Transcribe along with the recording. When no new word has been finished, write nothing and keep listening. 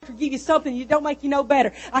give you something that don't make you no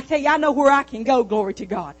better. I tell you, I know where I can go, glory to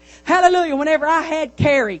God. Hallelujah. Whenever I had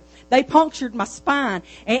Carrie, they punctured my spine,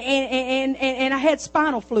 and I had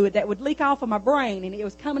spinal fluid that would leak off of my brain, and it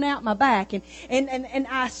was coming out my back, and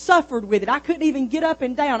I suffered with it. I couldn't even get up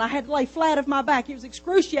and down. I had to lay flat on my back. It was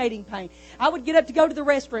excruciating pain. I would get up to go to the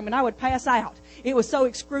restroom, and I would pass out. It was so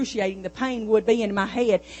excruciating, the pain would be in my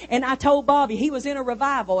head. And I told Bobby, he was in a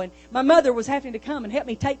revival, and my mother was having to come and help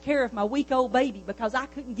me take care of my weak old baby because I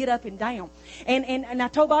couldn't get up and down. And I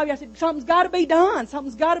told Bobby, I said, something's got to be done.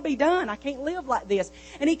 Something's got to be done. I can't live like this.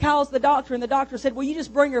 And he calls the doctor, and the doctor said, well, you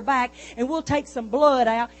just bring her back, and we'll take some blood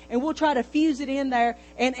out, and we'll try to fuse it in there.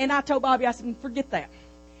 And I told Bobby, I said, forget that.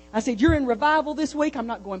 I said, you're in revival this week. I'm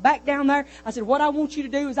not going back down there. I said, what I want you to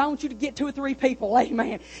do is I want you to get 2 or 3 people.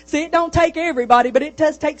 Amen. See, it don't take everybody, but it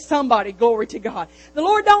does take somebody. Glory to God. The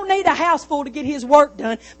Lord don't need a house full to get His work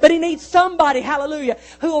done, but He needs somebody, hallelujah,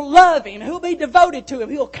 who'll love Him, who'll be devoted to Him,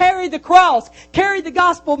 who'll carry the cross, carry the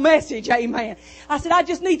gospel message. Amen. I said, I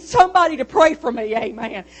just need somebody to pray for me.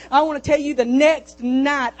 Amen. I want to tell you, the next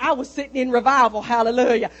night I was sitting in revival.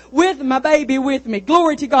 Hallelujah. With my baby with me.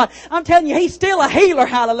 Glory to God. I'm telling you, He's still a healer.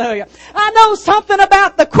 Hallelujah. I know something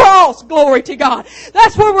about the cross. Glory to God.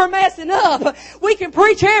 That's where we're messing up. We can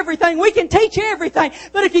preach everything. We can teach everything.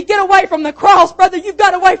 But if you get away from the cross, brother, you've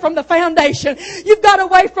got away from the foundation. You've got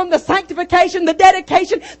away from the sanctification, the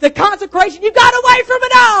dedication, the consecration. You've got away from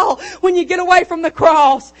it all when you get away from the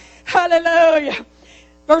cross. Hallelujah.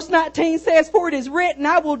 Verse 19 says, for it is written,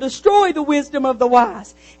 I will destroy the wisdom of the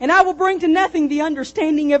wise, and I will bring to nothing the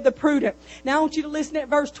understanding of the prudent. Now I want you to listen at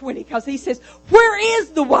verse 20, because he says, where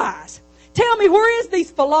is the wise? Tell me, where is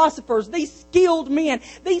these philosophers, these skilled men,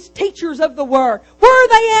 these teachers of the word? Where are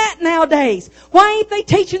they at nowadays? Why ain't they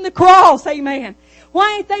teaching the cross? Amen.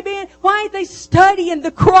 Why ain't they studying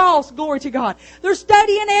the cross? Glory to God. They're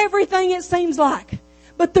studying everything, it seems like,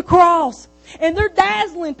 but the cross. And they're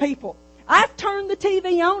dazzling people. I've turned the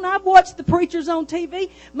TV on. I've watched the preachers on TV.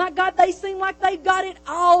 My God, they seem like they've got it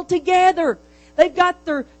all together. They've got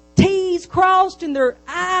their T's crossed and their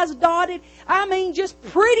I's dotted. I mean, just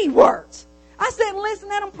pretty words. I sit and listen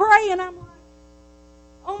at them pray, and I'm like,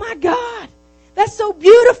 oh my God, that's so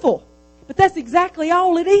beautiful. But that's exactly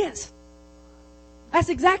all it is. That's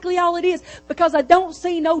exactly all it is, because I don't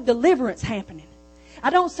see no deliverance happening. I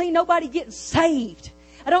don't see nobody getting saved.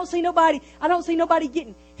 I don't see nobody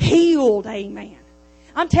getting healed. Amen.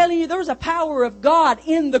 I'm telling you, there's a power of God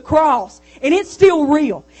in the cross, and it's still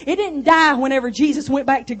real. It didn't die whenever Jesus went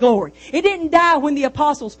back to glory. It didn't die when the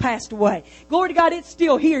apostles passed away. Glory to God, it's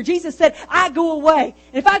still here. Jesus said, I go away.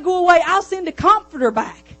 And if I go away, I'll send a comforter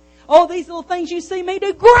back. Oh, these little things you see me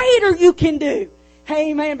do, greater you can do.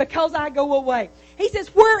 Amen. Because I go away. He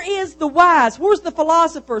says, where is the wise? Where's the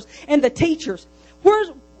philosophers and the teachers?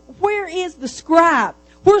 Where is the scribe?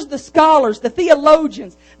 Where's the scholars, the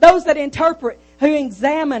theologians, those that interpret, who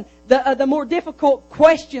examine the more difficult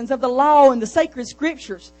questions of the law and the sacred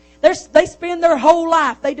scriptures? They spend their whole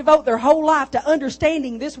life, they devote their whole life to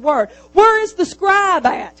understanding this word. Where is the scribe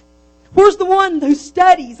at? Where's the one who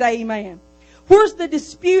studies? Amen. Where's the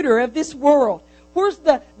disputer of this world? Where's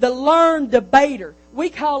the learned debater?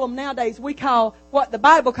 We call them nowadays, what the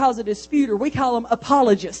Bible calls a disputer, we call them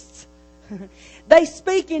apologists. They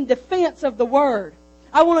speak in defense of the word.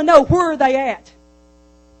 I want to know, where are they at?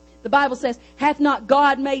 The Bible says, hath not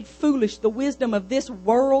God made foolish the wisdom of this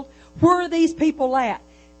world? Where are these people at?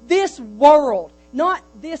 This world, not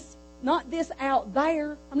this out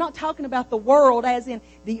there. I'm not talking about the world as in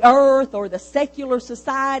the earth or the secular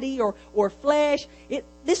society or flesh.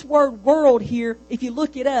 This word world here, if you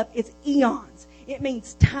look it up, it's eons. It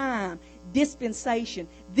means time, dispensation,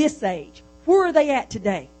 this age. Where are they at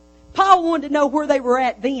today? Paul wanted to know where they were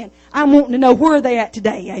at then. I'm wanting to know, where are they at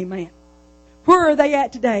today? Amen. Where are they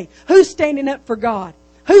at today? Who's standing up for God?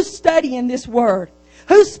 Who's studying this word?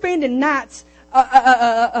 Who's spending nights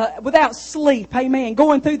without sleep? Amen.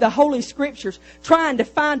 Going through the Holy Scriptures, trying to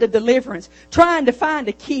find a deliverance, trying to find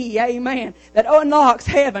a key. Amen. That unlocks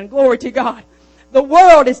heaven. Glory to God. The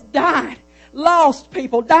world is dying. Lost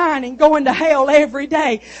people dying and going to hell every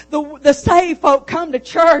day. The saved folk come to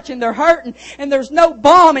church and they're hurting, and there's no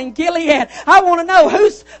balm in Gilead. I want to know,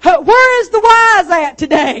 where is the wise at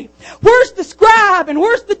today? Where's the scribe and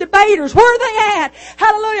where's the debaters? Where are they at?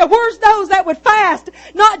 Hallelujah. Where's those that would fast?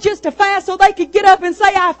 Not just to fast so they could get up and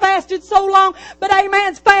say, I fasted so long, but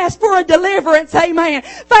amen, fast for a deliverance, amen.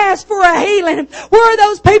 Fast for a healing. Where are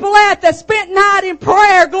those people at that spent night in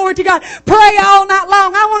prayer? Glory to God. Pray all night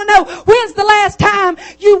long. I want to know, when's the last time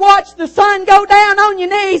you watched the sun go down on your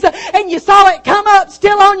knees and you saw it come up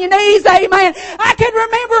still on your knees, amen. I can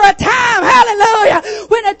remember a time, hallelujah,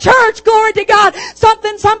 when a church, glory to God,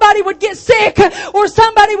 somebody would get sick or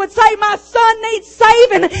somebody would say, my son needs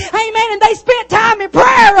saving, amen, and they spent time in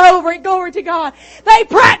prayer over it, glory to God. They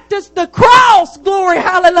practiced the cross, glory,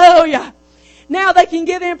 hallelujah. Now they can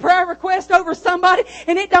give in prayer request over somebody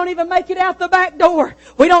and it don't even make it out the back door.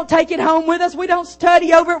 We don't take it home with us. We don't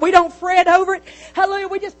study over it. We don't fret over it. Hallelujah.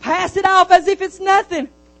 We just pass it off as if it's nothing.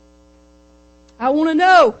 I want to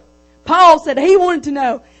know. Paul said he wanted to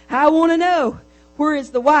know. I want to know. Where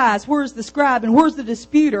is the wise? Where is the scribe? And where's the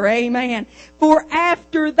disputer? Amen. For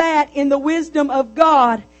after that, in the wisdom of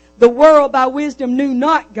God, the world by wisdom knew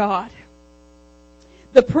not God.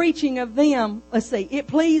 The preaching of them, let's see, it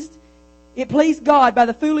pleased God by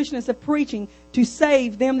the foolishness of preaching to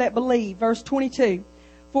save them that believe. Verse 22.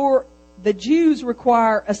 For the Jews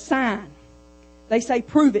require a sign. They say,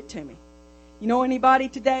 prove it to me. You know anybody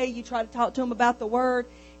today, you try to talk to them about the Word,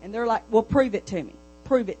 and they're like, well, prove it to me.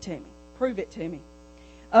 Prove it to me. Prove it to me.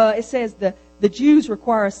 It says the Jews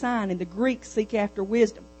require a sign and the Greeks seek after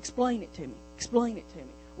wisdom. Explain it to me. Explain it to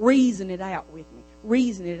me. Reason it out with me.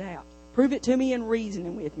 Reason it out. Prove it to me and reason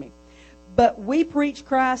it with me. But we preach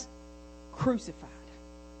Christ crucified.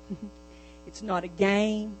 It's not a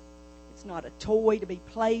game. It's not a toy to be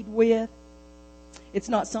played with. It's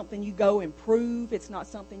not something you go and prove. It's not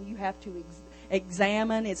something you have to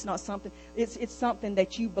examine. It's not something. It's something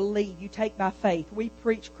that you believe. You take by faith. We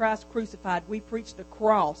preach Christ crucified. We preach the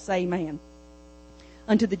cross. Amen.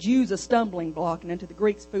 Unto the Jews a stumbling block, and unto the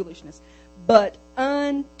Greeks foolishness. But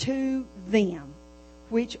unto them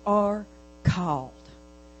which are called.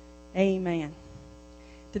 Amen.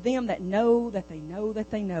 To them that know that they know that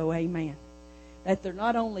they know. Amen. That they're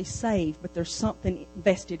not only saved, but there's something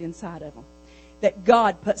invested inside of them. That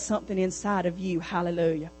God put something inside of you.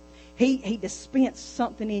 Hallelujah. He dispensed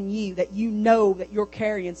something in you that you know that you're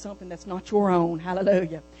carrying something that's not your own.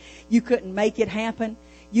 Hallelujah. You couldn't make it happen.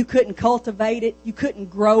 You couldn't cultivate it. You couldn't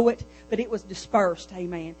grow it. But it was dispersed.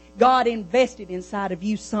 Amen. God invested inside of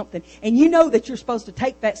you something. And you know that you're supposed to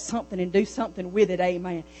take that something and do something with it.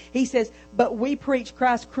 Amen. He says, but we preach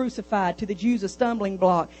Christ crucified, to the Jews a stumbling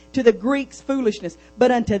block, to the Greeks foolishness, but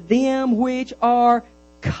unto them which are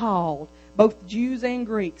called, both Jews and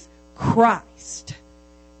Greeks, Christ,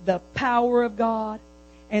 the power of God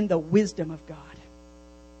and the wisdom of God.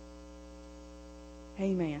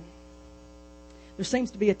 Amen. There seems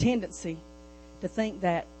to be a tendency to think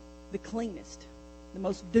that the cleanest, the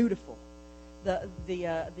most dutiful, the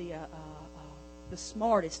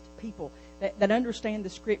smartest people that understand the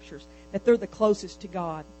Scriptures, that they're the closest to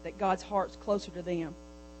God, that God's heart's closer to them.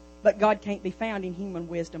 But God can't be found in human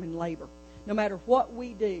wisdom and labor. No matter what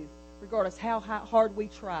we do, regardless how hard we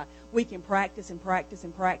try, we can practice and practice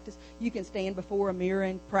and practice. You can stand before a mirror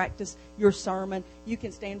and practice your sermon. You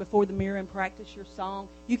can stand before the mirror and practice your song.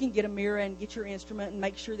 You can get a mirror and get your instrument and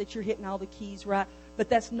make sure that you're hitting all the keys right. But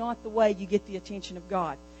that's not the way you get the attention of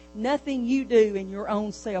God. Nothing you do in your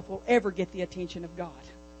own self will ever get the attention of God.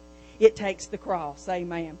 It takes the cross.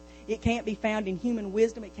 Amen. It can't be found in human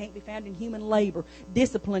wisdom. It can't be found in human labor.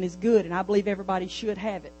 Discipline is good, and I believe everybody should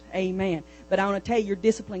have it. Amen. But I want to tell you, your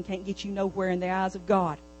discipline can't get you nowhere in the eyes of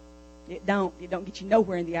God. It don't get you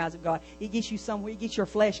nowhere in the eyes of God. It gets you somewhere. It gets your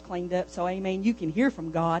flesh cleaned up, so amen, you can hear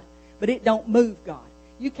from God, but it don't move God.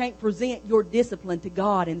 You can't present your discipline to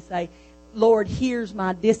God and say, Lord, here's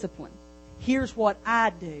my discipline. Here's what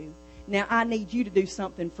I do. Now I need you to do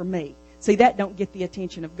something for me. See, that don't get the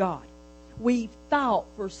attention of God. We've thought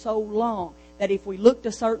for so long that if we looked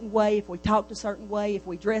a certain way, if we talked a certain way, if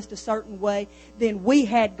we dressed a certain way, then we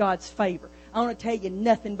had God's favor. I want to tell you,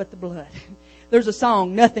 nothing but the blood. There's a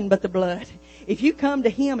song, nothing but the blood. If you come to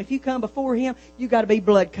Him, if you come before Him, you got to be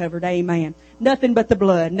blood covered. Amen. Nothing but the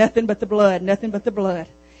blood, nothing but the blood, nothing but the blood.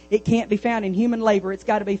 It can't be found in human labor. It's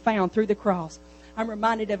got to be found through the cross. I'm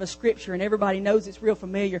reminded of a scripture, and everybody knows it's real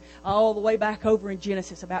familiar, all the way back over in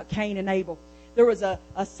Genesis about Cain and Abel. There was a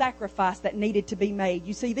sacrifice that needed to be made.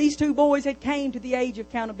 You see, these two boys had came to the age of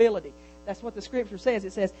accountability. That's what the scripture says.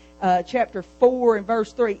 It says, chapter 4 and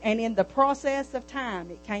verse 3, and in the process of time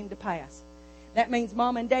it came to pass. That means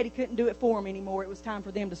Mama and Daddy couldn't do it for them anymore. It was time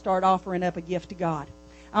for them to start offering up a gift to God.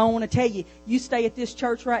 I want to tell you, you stay at this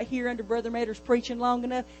church right here under Brother Medder's preaching long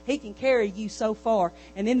enough, he can carry you so far.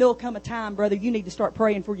 And then there'll come a time, brother, you need to start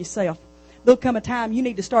praying for yourself. There'll come a time you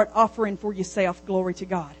need to start offering for yourself. Glory to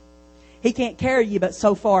God. He can't carry you but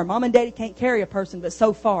so far. Mom and Daddy can't carry a person but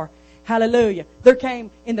so far. Hallelujah. There came,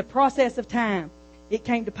 in the process of time, it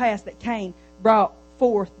came to pass that Cain brought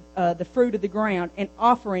forth the fruit of the ground, an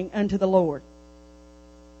offering unto the Lord.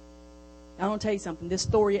 I want to tell you something. This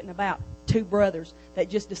story isn't about two brothers that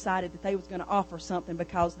just decided that they was going to offer something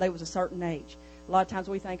because they was a certain age. A lot of times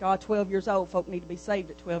we think, 12 years old, folk need to be saved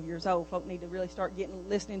at 12 years old. Folk need to really start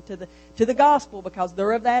listening to the gospel because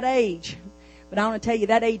they're of that age. But I want to tell you,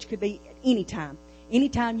 that age could be at any time.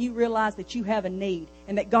 Anytime you realize that you have a need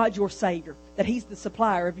and that God's your Savior, that He's the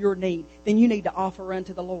supplier of your need, then you need to offer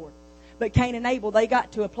unto the Lord. But Cain and Abel, they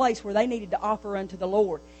got to a place where they needed to offer unto the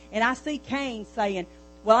Lord. And I see Cain saying,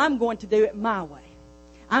 well, I'm going to do it my way.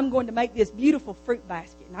 I'm going to make this beautiful fruit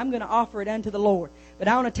basket and I'm going to offer it unto the Lord. But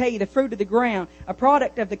I want to tell you, the fruit of the ground, a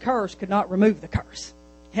product of the curse could not remove the curse.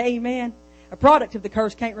 Amen. A product of the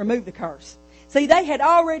curse can't remove the curse. See, they had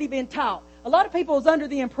already been taught. A lot of people was under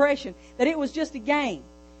the impression that it was just a game.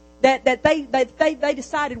 That they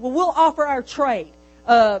decided, well, we'll offer our trade.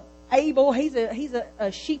 Abel, he's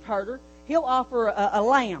a sheep herder. He'll offer a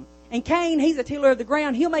lamb. And Cain, he's a tiller of the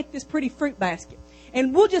ground. He'll make this pretty fruit basket.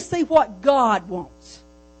 And we'll just see what God wants.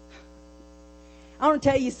 I want to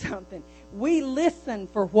tell you something. We listen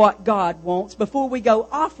for what God wants before we go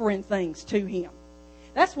offering things to Him.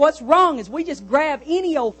 That's what's wrong, is we just grab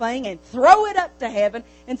any old thing and throw it up to heaven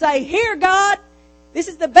and say, here, God, this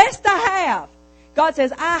is the best I have. God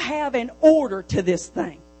says, I have an order to this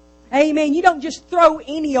thing. Amen. You don't just throw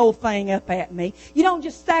any old thing up at me. You don't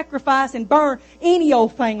just sacrifice and burn any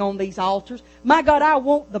old thing on these altars. My God, I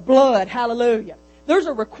want the blood. Hallelujah. There's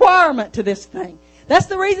a requirement to this thing. That's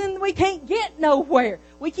the reason we can't get nowhere.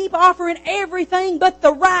 We keep offering everything but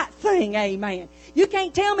the right thing. Amen. You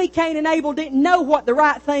can't tell me Cain and Abel didn't know what the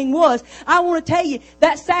right thing was. I want to tell you,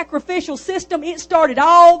 that sacrificial system, it started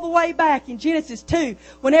all the way back in Genesis 2,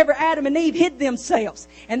 whenever Adam and Eve hid themselves.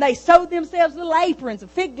 And they sewed themselves little aprons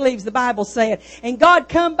of fig leaves, the Bible said. And God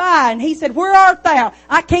come by and He said, where art thou?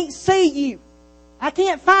 I can't see you. I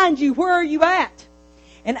can't find you. Where are you at?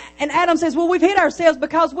 And Adam says, well, we've hid ourselves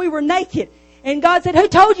because we were naked. And God said, who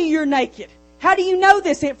told you you're naked? How do you know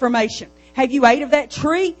this information? Have you ate of that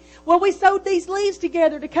tree? Well, we sewed these leaves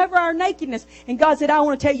together to cover our nakedness. And God said, I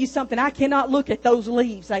want to tell you something. I cannot look at those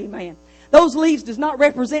leaves. Amen. Those leaves does not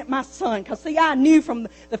represent my son. Because see, I knew from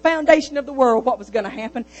the foundation of the world what was going to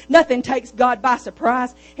happen. Nothing takes God by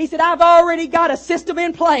surprise. He said, I've already got a system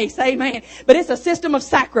in place. Amen. But it's a system of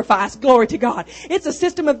sacrifice. Glory to God. It's a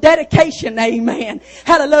system of dedication. Amen.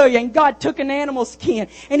 Hallelujah. And God took an animal skin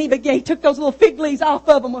and He took those little fig leaves off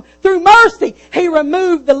of them. Through mercy, He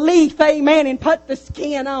removed the leaf. Amen. And put the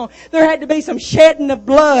skin on. There had to be some shedding of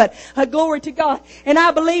blood. Glory to God. And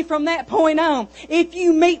I believe from that point on, if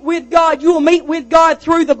you meet with God, you will meet with God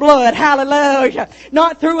through the blood. Hallelujah.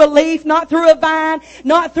 Not through a leaf, not through a vine,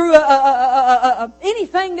 not through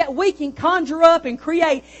anything that we can conjure up and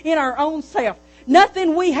create in our own self.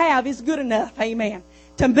 Nothing we have is good enough. Amen.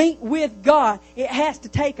 To meet with God, it has to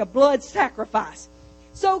take a blood sacrifice.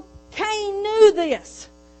 So Cain knew this.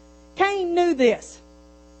 Cain knew this.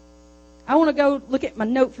 I want to go look at my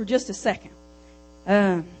note for just a second.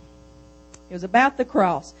 It was about the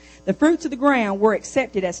cross. The fruits of the ground were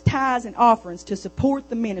accepted as tithes and offerings to support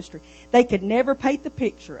the ministry. They could never paint the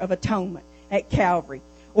picture of atonement at Calvary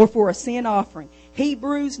or for a sin offering.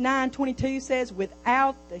 Hebrews 9:22 says,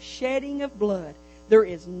 without the shedding of blood, there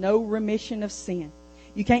is no remission of sin.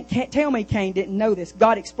 You can't tell me Cain didn't know this.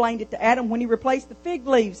 God explained it to Adam when He replaced the fig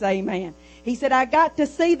leaves. Amen. He said, I got to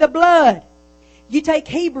see the blood. You take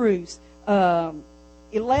Hebrews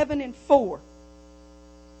 11:4.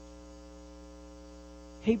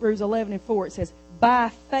 Hebrews 11:4, it says,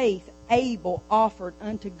 by faith Abel offered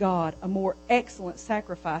unto God a more excellent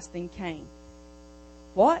sacrifice than Cain.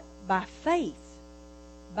 What? By faith.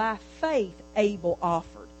 By faith Abel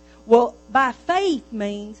offered. Well, by faith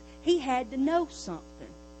means he had to know something.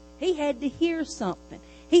 He had to hear something.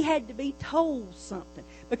 He had to be told something.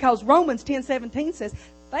 Because Romans 10:17 says,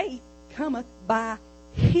 faith cometh by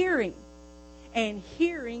hearing. And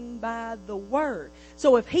hearing by the word.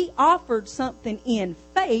 So if he offered something in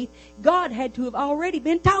faith, God had to have already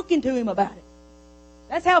been talking to him about it.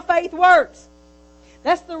 That's how faith works.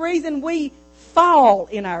 That's the reason we fall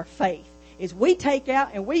in our faith. Is we take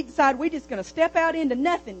out and we decide we're just going to step out into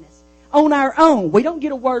nothingness on our own. We don't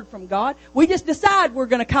get a word from God. We just decide we're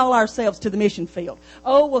going to call ourselves to the mission field.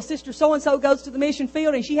 Oh, well, Sister so-and-so goes to the mission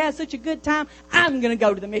field and she has such a good time. I'm going to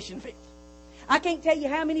go to the mission field. I can't tell you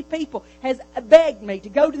how many people has begged me to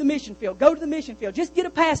go to the mission field. Go to the mission field. Just get a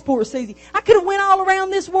passport, Susie. I could have went all around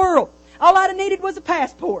this world. All I'd have needed was a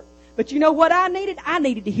passport. But you know what I needed? I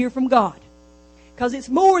needed to hear from God. Because it's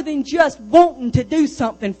more than just wanting to do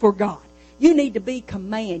something for God. You need to be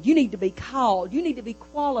commanded. You need to be called. You need to be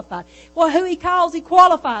qualified. Well, who He calls, He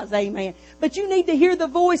qualifies, amen. But you need to hear the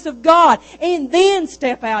voice of God and then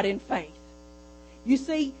step out in faith. You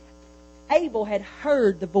see, Abel had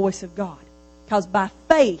heard the voice of God. Because by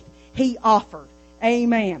faith, he offered.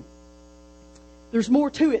 Amen. There's more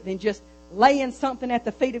to it than just laying something at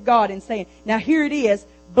the feet of God and saying, now here it is,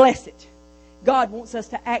 bless it. God wants us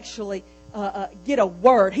to actually get a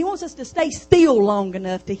word. He wants us to stay still long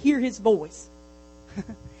enough to hear His voice.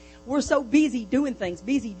 We're so busy doing things.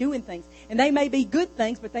 And they may be good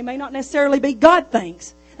things, but they may not necessarily be God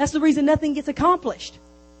things. That's the reason nothing gets accomplished.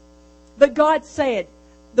 But God said,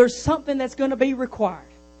 there's something that's going to be required.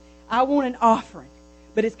 I want an offering,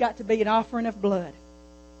 but it's got to be an offering of blood.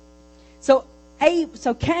 So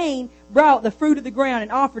Cain brought the fruit of the ground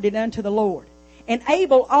and offered it unto the Lord. And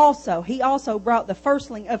Abel also, he also brought the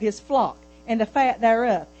firstling of his flock and the fat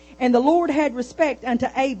thereof. And the Lord had respect unto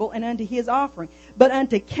Abel and unto his offering. But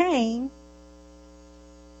unto Cain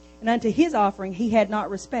and unto his offering he had not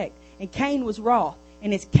respect. And Cain was wroth,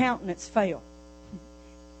 and his countenance fell.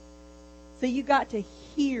 So you got to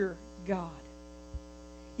hear God.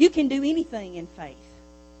 You can do anything in faith.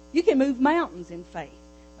 You can move mountains in faith.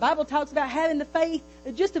 The Bible talks about having the faith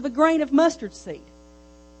just of a grain of mustard seed.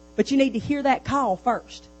 But you need to hear that call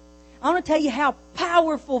first. I want to tell you how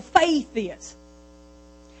powerful faith is.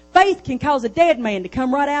 Faith can cause a dead man to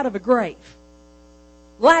come right out of a grave.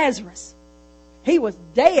 Lazarus, he was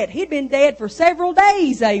dead. He'd been dead for several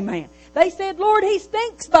days, amen. They said, Lord, he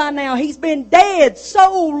stinks by now. He's been dead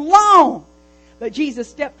so long. But Jesus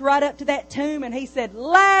stepped right up to that tomb and He said,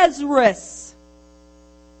 Lazarus,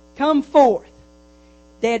 come forth.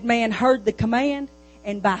 Dead man heard the command,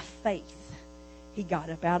 and by faith, he got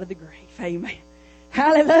up out of the grave. Amen.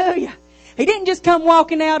 Hallelujah. He didn't just come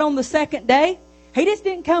walking out on the second day. He just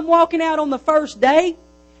didn't come walking out on the first day.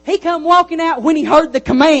 He come walking out when he heard the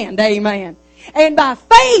command. Amen. And by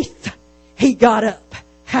faith, he got up.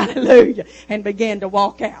 Hallelujah. And began to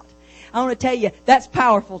walk out. I want to tell you, that's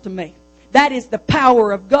powerful to me. That is the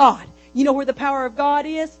power of God. You know where the power of God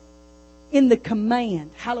is? In the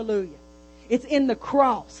command. Hallelujah. It's in the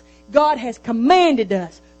cross. God has commanded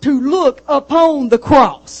us to look upon the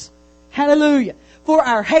cross. Hallelujah. For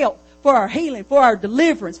our health, for our healing, for our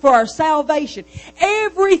deliverance, for our salvation.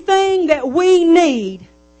 Everything that we need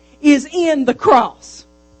is in the cross.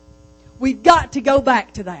 We've got to go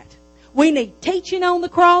back to that. We need teaching on the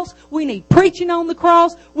cross. We need preaching on the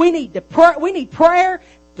cross. We need prayer,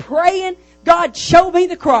 praying. God, show me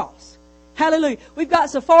the cross. Hallelujah. We've got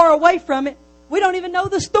so far away from it, we don't even know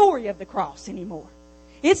the story of the cross anymore.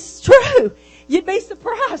 It's true. You'd be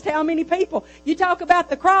surprised how many people, you talk about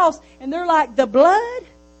the cross and they're like, the blood?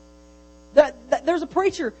 There's a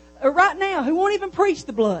preacher right now who won't even preach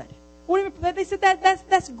the blood. They said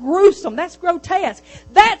that's gruesome. That's grotesque.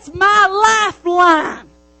 That's my lifeline.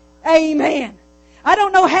 Amen. I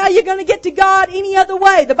don't know how you're going to get to God any other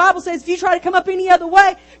way. The Bible says if you try to come up any other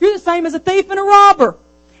way, you're the same as a thief and a robber.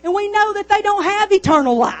 And we know that they don't have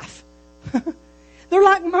eternal life. They're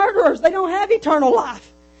like murderers. They don't have eternal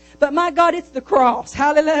life. But my God, it's the cross.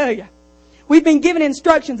 Hallelujah. We've been given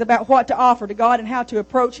instructions about what to offer to God and how to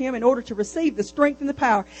approach Him in order to receive the strength and the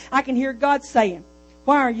power. I can hear God saying,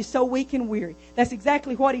 why are you so weak and weary? That's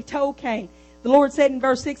exactly what He told Cain. The Lord said in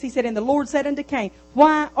verse 6, He said, and the Lord said unto Cain,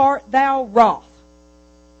 why art thou wroth?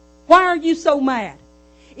 Why are you so mad?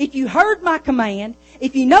 If you heard my command,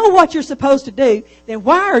 if you know what you're supposed to do, then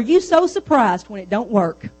why are you so surprised when it don't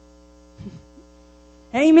work?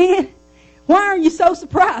 Amen. Why are you so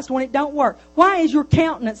surprised when it don't work? Why is your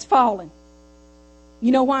countenance falling?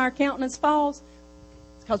 You know why our countenance falls?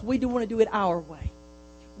 It's because we do want to do it our way.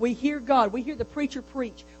 We hear God. We hear the preacher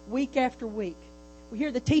preach week after week. We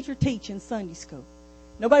hear the teacher teach in Sunday school.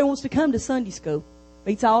 Nobody wants to come to Sunday school.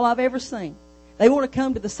 Beats all I've ever seen. They want to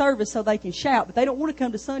come to the service so they can shout, but they don't want to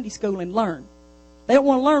come to Sunday school and learn. They don't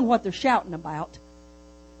want to learn what they're shouting about.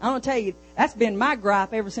 I want to tell you, that's been my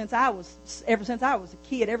gripe ever since I was a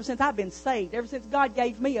kid, ever since I've been saved, ever since God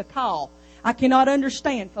gave me a call. I cannot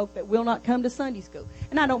understand folk that will not come to Sunday school.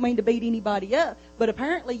 And I don't mean to beat anybody up, but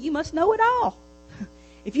apparently you must know it all.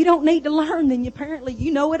 If you don't need to learn, then apparently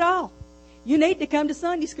you know it all. You need to come to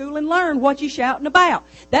Sunday school and learn what you're shouting about.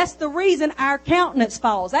 That's the reason our countenance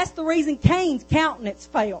falls. That's the reason Cain's countenance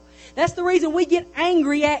fell. That's the reason we get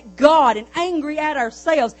angry at God and angry at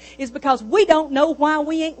ourselves, is because we don't know why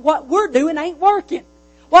what we're doing ain't working.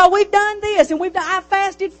 Well, we've done this and I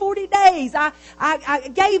fasted 40 days. I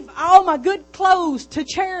gave all my good clothes to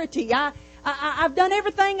charity. I've done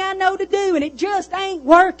everything I know to do and it just ain't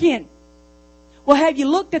working. Well, have you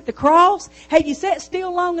looked at the cross? Have you sat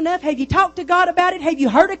still long enough? Have you talked to God about it? Have you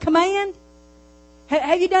heard a command?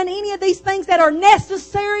 Have you done any of these things that are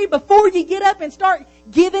necessary before you get up and start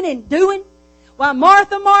giving and doing? Why,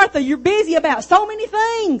 Martha, Martha, you're busy about so many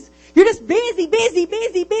things. You're just busy.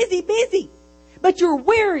 But you're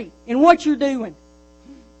weary in what you're doing.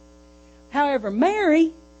 However,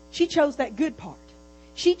 Mary, she chose that good part.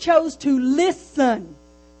 She chose to listen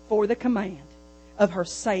for the command of her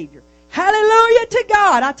Savior. Hallelujah to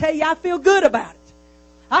God. I tell you, I feel good about it.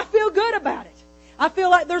 I feel good about it. I feel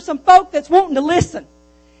like there's some folk that's wanting to listen.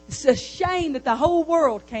 It's a shame that the whole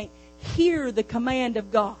world can't hear the command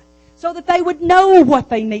of God so that they would know what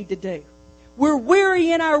they need to do. We're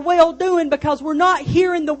weary in our well-doing because we're not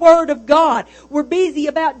hearing the Word of God. We're busy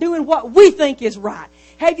about doing what we think is right.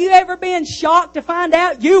 Have you ever been shocked to find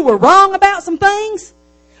out you were wrong about some things?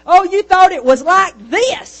 Oh, you thought it was like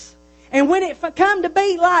this. And when it come to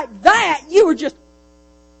be like that, you were just,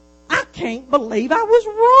 I can't believe I was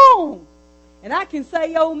wrong. And I can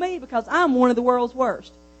say, oh me, because I'm one of the world's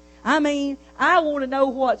worst. I mean, I want to know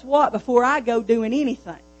what's what before I go doing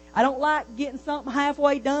anything. I don't like getting something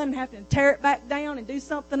halfway done and having to tear it back down and do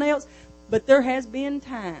something else. But there has been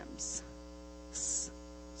times,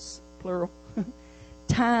 plural,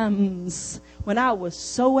 times when I was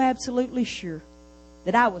so absolutely sure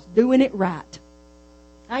that I was doing it right.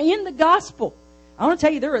 Now, in the gospel, I want to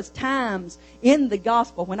tell you there was times in the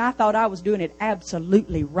gospel when I thought I was doing it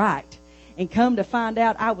absolutely right. And come to find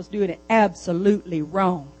out I was doing it absolutely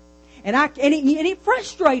wrong. And it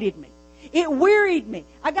frustrated me. It wearied me.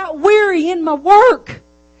 I got weary in my work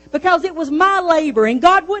because it was my labor and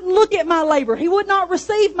God wouldn't look at my labor. He would not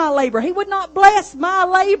receive my labor. He would not bless my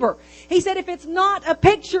labor. He said, if it's not a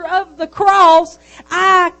picture of the cross,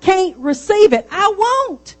 I can't receive it. I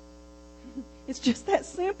won't. It's just that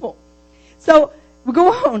simple. So we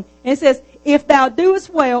go on and it says, if thou doest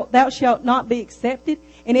well, thou shalt not be accepted.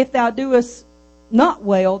 And if thou doest not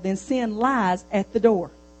well, then sin lies at the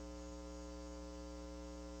door.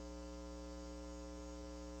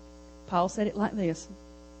 Paul said it like this.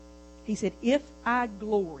 He said, if I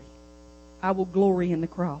glory, I will glory in the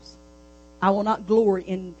cross. I will not glory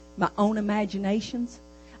in my own imaginations.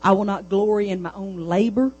 I will not glory in my own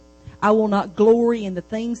labor. I will not glory in the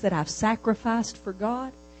things that I've sacrificed for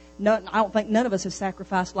God. No, I don't think none of us have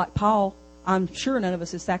sacrificed like Paul. I'm sure none of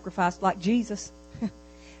us have sacrificed like Jesus.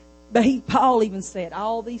 But Paul even said,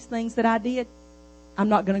 all these things that I did, I'm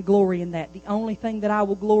not going to glory in that. The only thing that I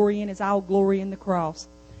will glory in is I'll glory in the cross.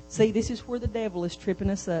 See, this is where the devil is tripping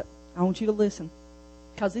us up. I want you to listen.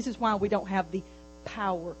 Because this is why we don't have the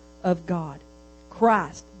power of God.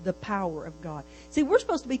 Christ, the power of God. See, we're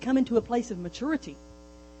supposed to be coming to a place of maturity.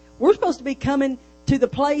 We're supposed to be coming to the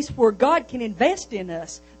place where God can invest in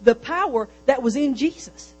us the power that was in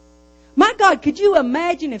Jesus. My God, could you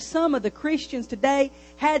imagine if some of the Christians today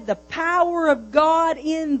had the power of God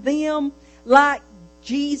in them like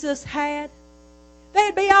Jesus had?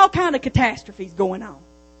 There'd be all kind of catastrophes going on.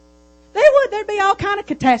 There'd be all kind of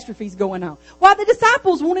catastrophes going on. Why, the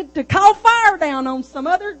disciples wanted to call fire down on some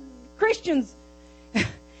other Christians. And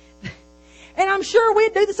I'm sure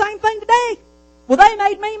we'd do the same thing today. Well, they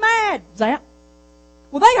made me mad. Zap.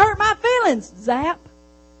 Well, they hurt my feelings. Zap.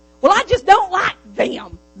 Well, I just don't like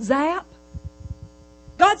them. Zap.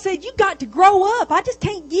 God said, you got to grow up. I just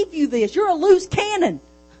can't give you this. You're a loose cannon.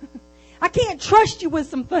 I can't trust you with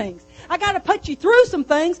some things. I got to put you through some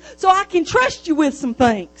things so I can trust you with some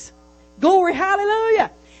things. Glory,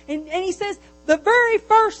 hallelujah. And he says, the very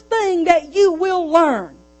first thing that you will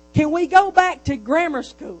learn. Can we go back to grammar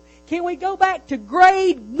school? Can we go back to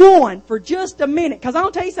grade 1 for just a minute? Because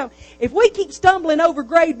I'll tell you something. If we keep stumbling over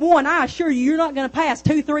grade 1, I assure you, you're not going to pass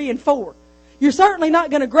 2, 3, and 4. You're certainly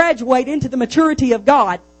not going to graduate into the maturity of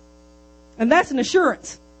God. And that's an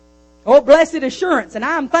assurance. Oh, blessed assurance. And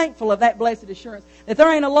I'm thankful of that blessed assurance. That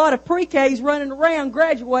there ain't a lot of pre-Ks running around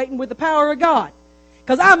graduating with the power of God.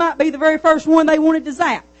 Because I might be the very first one they wanted to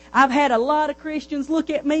zap. I've had a lot of Christians look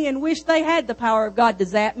at me and wish they had the power of God to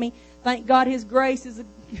zap me. Thank God His grace is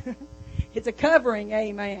it's a covering,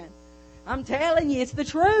 amen. I'm telling you, it's the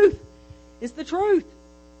truth. It's the truth.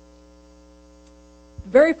 The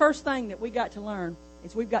very first thing that we got to learn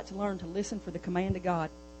is we've got to learn to listen for the command of God.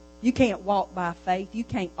 You can't walk by faith. You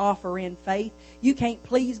can't offer in faith. You can't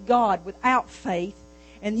please God without faith.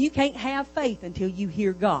 And you can't have faith until you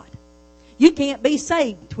hear God. You can't be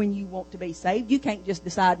saved when you want to be saved. You can't just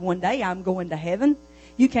decide one day I'm going to heaven.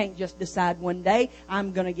 You can't just decide one day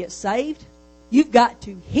I'm going to get saved. You've got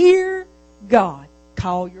to hear God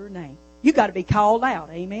call your name. You've got to be called out.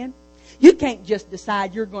 Amen. You can't just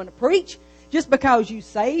decide you're going to preach just because you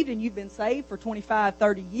saved and you've been saved for 25,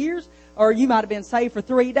 30 years, or you might have been saved for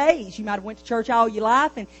 3 days. You might have went to church all your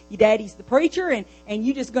life and your daddy's the preacher and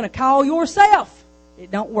you're just going to call yourself. It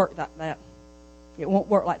don't work like that. It won't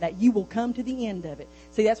work like that. You will come to the end of it.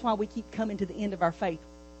 See, that's why we keep coming to the end of our faith,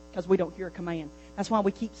 because we don't hear a command. That's why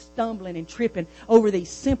we keep stumbling and tripping over these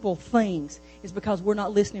simple things. It's because we're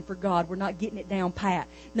not listening for God. We're not getting it down pat.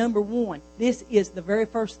 Number one, this is the very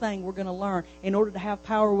first thing we're going to learn. In order to have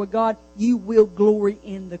power with God, you will glory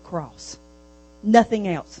in the cross. Nothing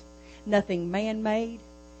else. Nothing man-made.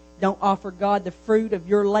 Don't offer God the fruit of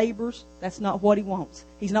your labors. That's not what He wants.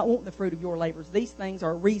 He's not wanting the fruit of your labors. These things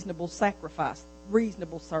are a reasonable sacrifice,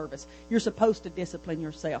 reasonable service. You're supposed to discipline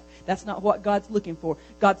yourself. That's not what God's looking for.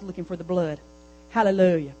 God's looking for the blood.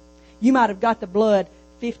 Hallelujah. You might have got the blood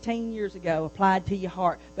 15 years ago applied to your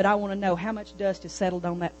heart, but I want to know how much dust has settled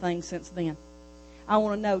on that thing since then. I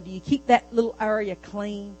want to know, do you keep that little area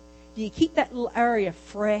clean? Do you keep that little area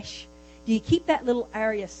fresh? Do you keep that little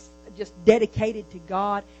area just dedicated to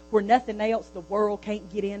God where nothing else, the world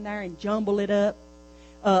can't get in there and jumble it up?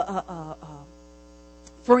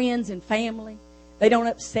 Friends and family, they don't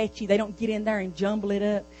upset you. They don't get in there and jumble it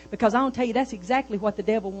up. Because I want to tell you, that's exactly what the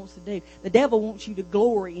devil wants to do. The devil wants you to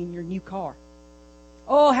glory in your new car.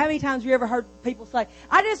 Oh, how many times have you ever heard people say,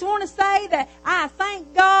 I just want to say that I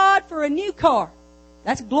thank God for a new car.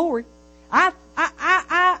 That's glory. I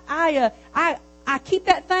keep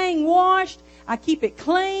that thing washed. I keep it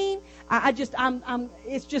clean.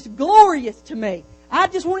 It's just glorious to me. I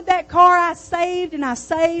just wanted that car. I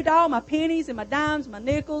saved all my pennies and my dimes, my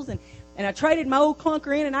nickels, and I traded my old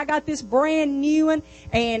clunker in, and I got this brand new one,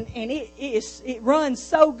 and it runs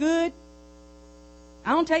so good.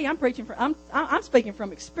 I don't tell you, I'm speaking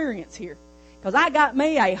from experience here, because I got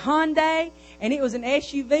me a Hyundai, and it was an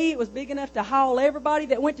SUV. It was big enough to haul everybody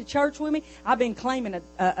that went to church with me. I've been claiming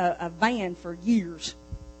a van for years.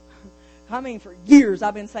 For years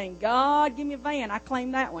I've been saying, God, give me a van. I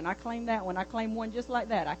claim that one. I claim that one. I claim one just like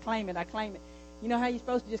that. I claim it. I claim it. You know how you're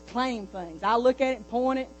supposed to just claim things. I look at it and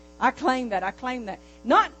point it. I claim that. I claim that.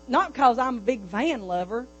 Not because I'm a big van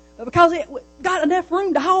lover, but because it got enough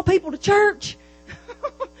room to haul people to church.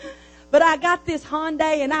 But I got this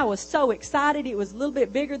Hyundai, and I was so excited. It was a little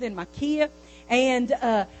bit bigger than my Kia, and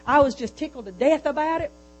I was just tickled to death about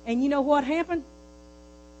it. And you know what happened?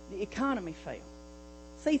 The economy fell.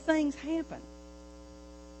 See, things happen.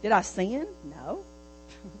 Did I sin? No.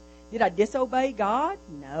 Did I disobey God?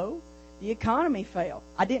 No. The economy fell.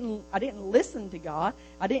 I didn't listen to God.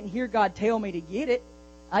 I didn't hear God tell me to get it.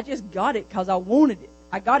 I just got it because I wanted it.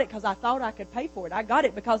 I got it because I thought I could pay for it. I got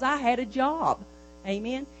it because I had a job.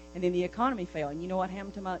 Amen. And then the economy fell. And you know what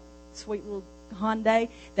happened to my sweet little Hyundai?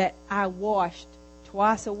 That I washed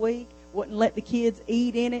twice a week. Wouldn't let the kids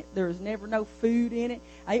eat in it. There was never no food in it.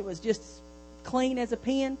 It was just clean as a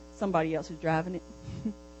pin. Somebody else is driving it.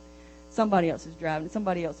 Somebody else is driving it.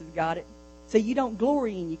 Somebody else has got it. So you don't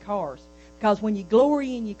glory in your cars. Because when you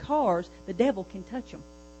glory in your cars, the devil can touch them.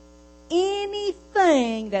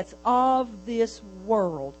 Anything that's of this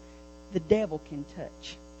world, the devil can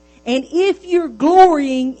touch. And if you're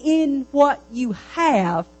glorying in what you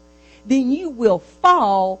have, then you will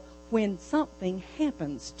fall when something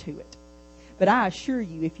happens to it. But I assure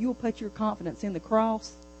you, if you'll put your confidence in the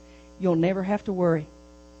cross, you'll never have to worry.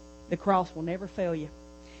 The cross will never fail you.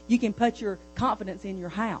 You can put your confidence in your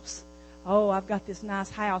house. Oh, I've got this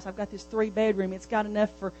nice house. I've got this 3-bedroom. It's got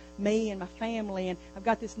enough for me and my family. And I've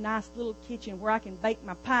got this nice little kitchen where I can bake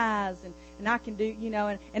my pies. And I can do,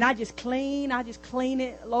 and I just clean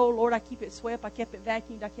it. Oh, Lord, I keep it swept. I kept it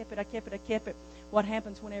vacuumed. I kept it. What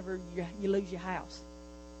happens whenever you lose your house?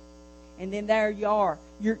 And then there you are.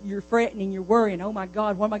 You're fretting and you're worrying. Oh, my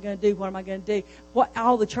God, what am I going to do? What am I going to do?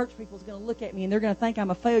 All the church people is going to look at me and they're going to think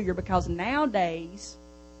I'm a failure, because nowadays,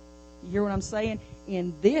 you hear what I'm saying?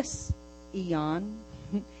 In this eon,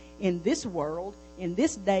 in this world, in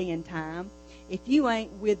this day and time, if you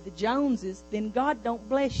ain't with the Joneses, then God don't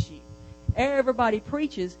bless you. Everybody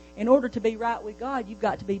preaches, in order to be right with God, you've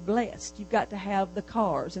got to be blessed. You've got to have the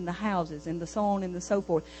cars and the houses and the so on and the so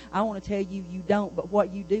forth. I want to tell you, you don't, but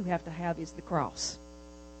what you do have to have is the cross.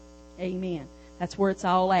 Amen. That's where it's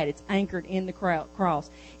all at. It's anchored in the cross.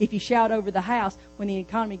 If you shout over the house when the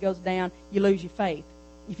economy goes down, you lose your faith.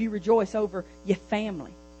 If you rejoice over your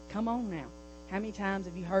family, come on now. How many times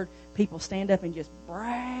have you heard people stand up and just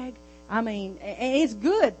brag? I mean, and it's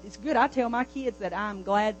good. It's good. I tell my kids that I'm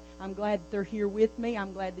glad they're here with me.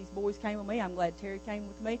 I'm glad these boys came with me. I'm glad Terry came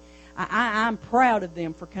with me. I'm proud of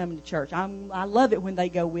them for coming to church. I love it when they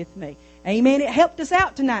go with me. Amen. It helped us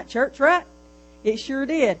out tonight, church, right? It sure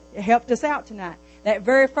did. It helped us out tonight. That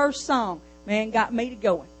very first song, man, got me to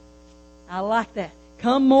going. I like that.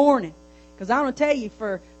 Come morning. Because I want to tell you,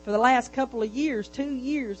 for the last couple of years, 2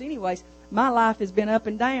 years anyways, my life has been up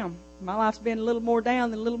and down. My life's been a little more down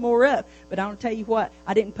than a little more up. But I want to tell you what,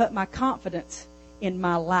 I didn't put my confidence in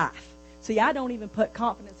my life. See, I don't even put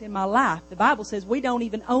confidence in my life. The Bible says we don't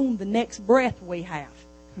even own the next breath we have.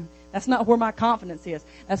 That's not where my confidence is.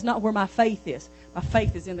 That's not where my faith is. My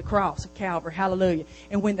faith is in the cross of Calvary. Hallelujah.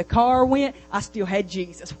 And when the car went, I still had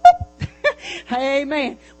Jesus.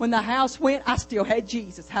 Amen. When the house went, I still had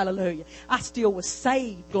Jesus. Hallelujah. I still was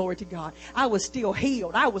saved. Glory to God. I was still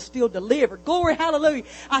healed. I was still delivered. Glory. Hallelujah.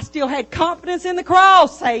 I still had confidence in the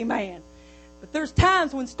cross. Amen. But there's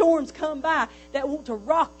times when storms come by that want to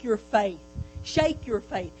rock your faith, shake your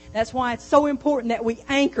faith. That's why it's so important that we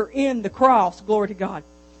anchor in the cross. Glory to God.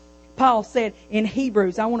 Paul said in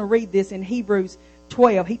Hebrews, I want to read this in Hebrews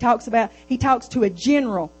 12. He talks to a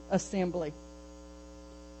general assembly.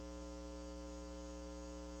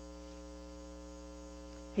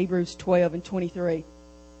 Hebrews 12 and 23.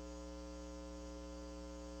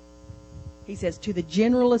 He says, to the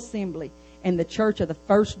general assembly and the church of the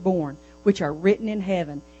firstborn, which are written in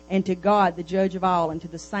heaven, and to God, the judge of all, and to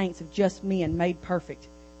the saints of just men made perfect.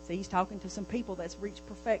 See, he's talking to some people that's reached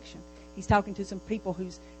perfection. He's talking to some people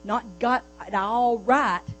who's not got it all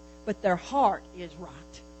right, but their heart is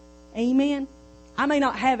right. Amen? I may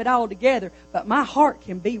not have it all together, but my heart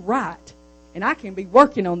can be right. And I can be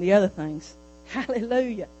working on the other things.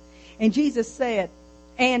 Hallelujah. And Jesus said,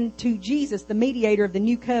 and to Jesus, the mediator of the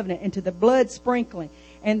new covenant, and to the blood sprinkling,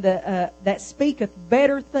 and that speaketh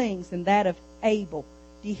better things than that of Abel.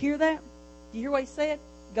 Do you hear that? Do you hear what he said?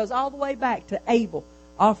 It goes all the way back to Abel,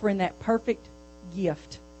 offering that perfect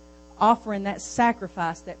gift, offering that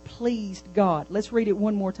sacrifice that pleased God. Let's read it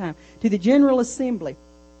one more time. To the general assembly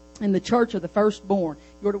and the church of the firstborn.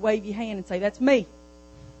 You ought to wave your hand and say, that's me.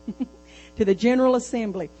 To the general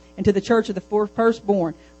assembly and to the church of the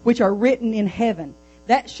firstborn, which are written in heaven.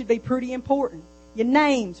 That should be pretty important. Your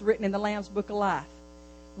name's written in the Lamb's Book of Life.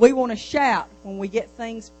 We want to shout when we get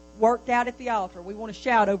things worked out at the altar. We want to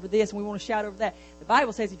shout over this and we want to shout over that. The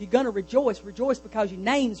Bible says if you're going to rejoice, rejoice because your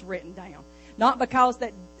name's written down. Not because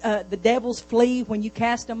that the devils flee when you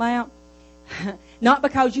cast them out. Not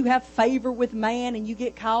because you have favor with man and you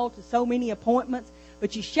get called to so many appointments.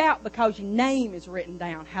 But you shout because your name is written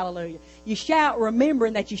down. Hallelujah. You shout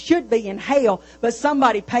remembering that you should be in hell, but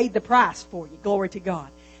somebody paid the price for you. Glory to God.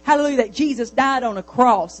 Hallelujah. That Jesus died on a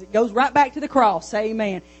cross. It goes right back to the cross.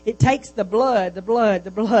 Amen. It takes the blood.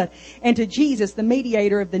 And to Jesus, the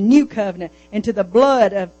mediator of the new covenant, and to the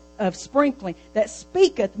blood of sprinkling that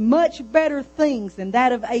speaketh much better things than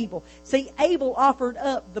that of Abel. See, Abel offered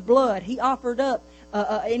up the blood. He offered up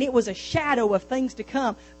and it was a shadow of things to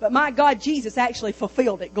come. But my God, Jesus actually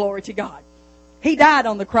fulfilled it. Glory to God. He died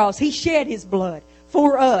on the cross. He shed His blood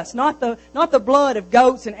for us. Not the blood of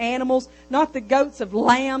goats and animals, not the goats of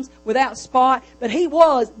lambs without spot, but He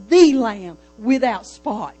was the Lamb without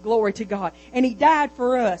spot. Glory to God. And He died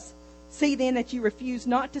for us. See then that you refuse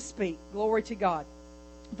not to speak. Glory to God.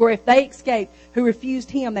 For if they escape who refused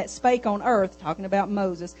Him that spake on earth, talking about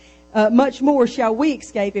Moses, much more shall we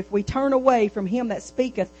escape if we turn away from Him that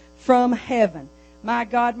speaketh from heaven. My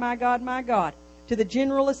God, my God, my God. To the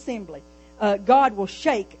general assembly, God will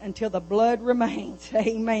shake until the blood remains.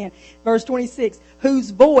 Amen. Verse 26,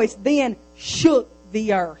 whose voice then shook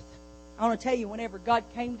the earth. I want to tell you, whenever God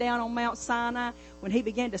came down on Mount Sinai, when He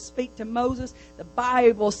began to speak to Moses, the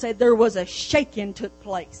Bible said there was a shaking took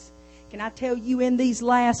place. Can I tell you, in these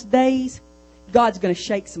last days, God's going to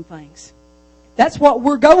shake some things. That's what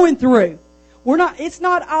we're going through. It's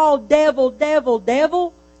not all devil.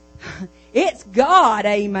 It's God,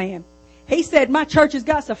 amen. He said, my church has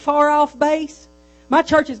got so far off base. My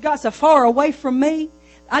church has got so far away from me.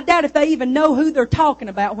 I doubt if they even know who they're talking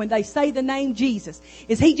about when they say the name Jesus.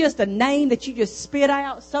 Is He just a name that you just spit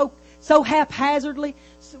out so haphazardly,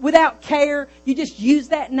 without care? You just use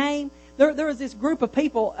that name? There was this group of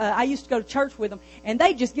people, I used to go to church with them, and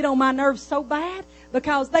they just get on my nerves so bad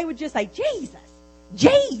because they would just say, Jesus,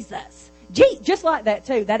 just like that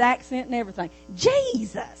too, that accent and everything.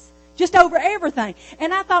 Jesus, just over everything.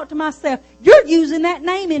 And I thought to myself, you're using that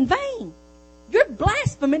name in vain. You're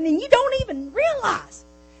blaspheming and you don't even realize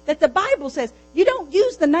that the Bible says you don't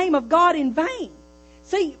use the name of God in vain.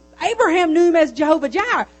 See, Abraham knew Him as Jehovah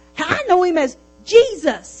Jireh. I know Him as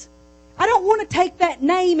Jesus. I don't want to take that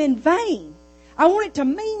name in vain. I want it to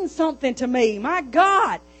mean something to me. My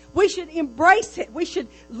God, we should embrace it. We should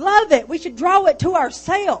love it. We should draw it to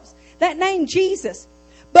ourselves. That name Jesus.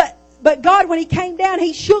 But God, when He came down,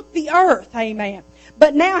 He shook the earth. Amen.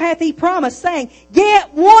 But now hath He promised, saying,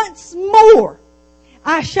 yet once more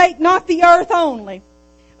I shake not the earth only,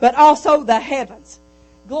 but also the heavens.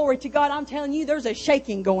 Glory to God. I'm telling you, there's a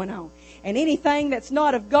shaking going on. And anything that's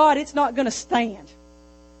not of God, it's not going to stand.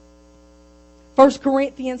 1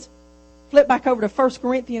 Corinthians, flip back over to 1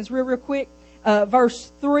 Corinthians real quick.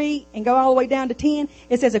 Verse 3 and go all the way down to 10.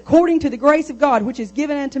 It says, according to the grace of God, which is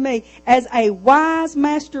given unto me as a wise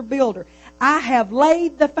master builder, I have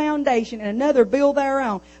laid the foundation, and another build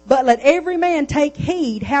thereon. But let every man take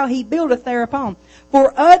heed how he buildeth thereupon.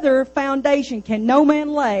 For other foundation can no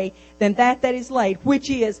man lay than that is laid, which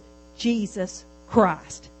is Jesus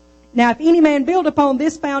Christ. Now if any man build upon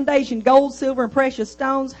this foundation gold, silver, and precious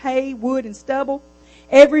stones, hay, wood, and stubble,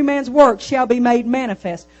 every man's work shall be made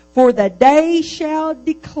manifest. For the day shall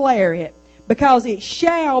declare it, because it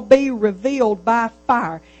shall be revealed by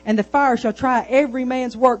fire. And the fire shall try every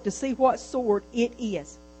man's work to see what sort it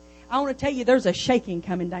is. I want to tell you, there's a shaking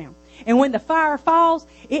coming down. And when the fire falls,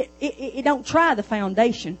 it don't try the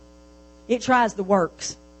foundation. It tries the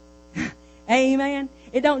works. Amen.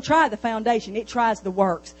 It don't try the foundation. It tries the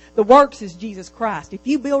works. The works is Jesus Christ. If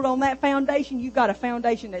you build on that foundation, you've got a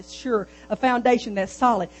foundation that's sure, a foundation that's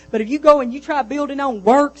solid. But if you go and you try building on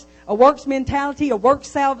works, a works mentality, a works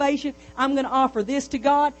salvation, I'm going to offer this to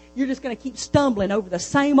God, you're just going to keep stumbling over the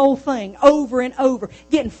same old thing over and over,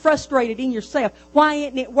 getting frustrated in yourself. Why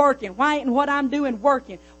isn't it working? Why isn't what I'm doing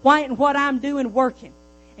working? Why isn't what I'm doing working?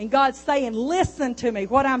 And God's saying, listen to me,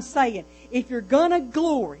 what I'm saying. If you're going to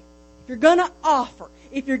glory, if you're going to offer,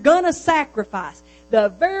 if you're going to sacrifice, the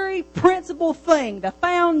very principal thing, the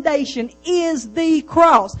foundation is the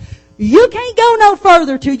cross. You can't go no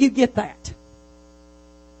further till you get that.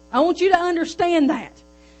 I want you to understand that.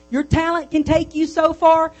 Your talent can take you so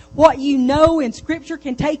far. What you know in Scripture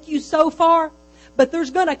can take you so far. But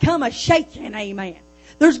there's going to come a shaking, amen.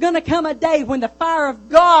 There's going to come a day when the fire of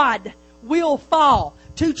God will fall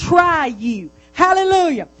to try you.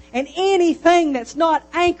 Hallelujah. And anything that's not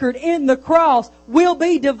anchored in the cross will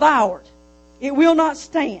be devoured. It will not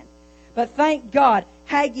stand. But thank God,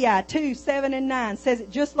 Haggai 2, 7 and 9 says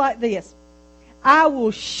it just like this. I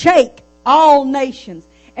will shake all nations,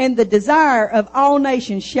 and the desire of all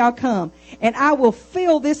nations shall come. And I will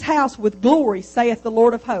fill this house with glory, saith the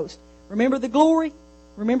Lord of hosts. Remember the glory?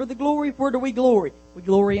 Remember the glory? Where do we glory? We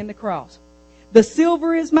glory in the cross. The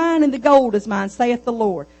silver is mine and the gold is mine, saith the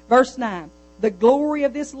Lord. Verse 9. The glory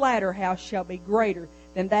of this latter house shall be greater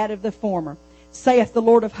than that of the former, saith the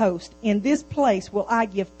Lord of hosts. In this place will I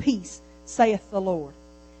give peace, saith the Lord.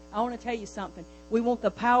 I want to tell you something. We want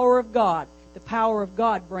the power of God. The power of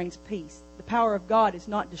God brings peace. The power of God is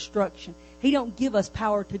not destruction. He don't give us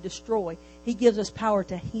power to destroy. He gives us power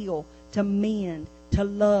to heal, to mend, to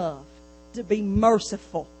love, to be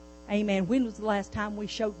merciful. Amen. When was the last time we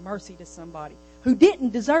showed mercy to somebody who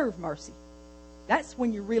didn't deserve mercy? That's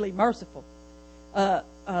when you're really merciful.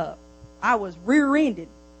 I was rear-ended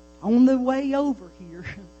on the way over here.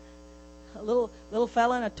 A little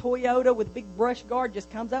fella in a Toyota with a big brush guard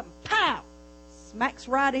just comes up and pow! Smacks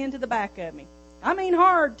right into the back of me. I mean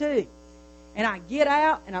hard too. And I get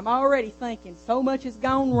out and I'm already thinking so much has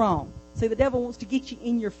gone wrong. See, the devil wants to get you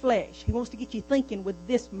in your flesh. He wants to get you thinking with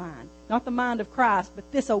this mind. Not the mind of Christ,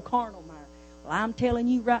 but this old carnal mind. Well, I'm telling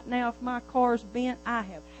you right now, if my car's bent, I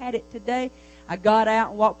have had it today. I got out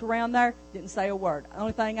and walked around there, didn't say a word. The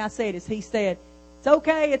only thing I said is, he said, it's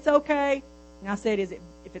okay, it's okay. And I said, if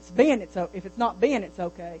it's bent, if it's not bent, it's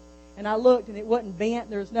okay. And I looked and it wasn't bent.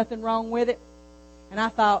 There was nothing wrong with it. And I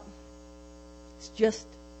thought, it's just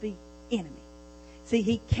the enemy. See,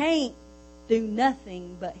 he can't do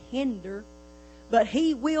nothing but hinder, but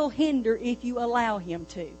he will hinder if you allow him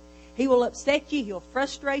to. He will upset you. He'll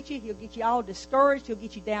frustrate you. He'll get you all discouraged. He'll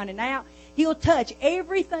get you down and out. He'll touch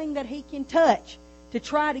everything that he can touch to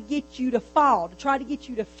try to get you to fall, to try to get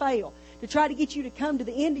you to fail, to try to get you to come to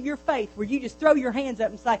the end of your faith where you just throw your hands up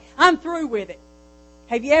and say, I'm through with it.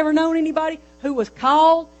 Have you ever known anybody who was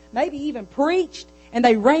called, maybe even preached, and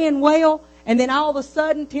they ran well, and then all of a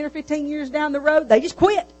sudden, 10 or 15 years down the road, they just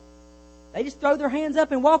quit? They just throw their hands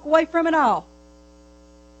up and walk away from it all.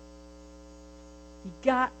 You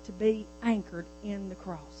got to be anchored in the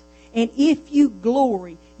cross. And if you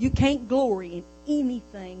glory, you can't glory in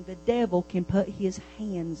anything the devil can put his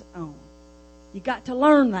hands on. You got to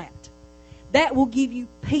learn that. That will give you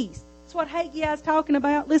peace. That's what Haggai is talking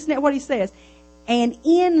about. Listen to what he says. And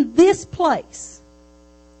in this place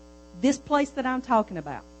that I'm talking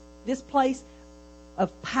about, This place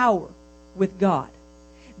of power with God.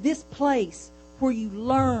 This place where you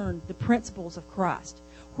learn the principles of Christ.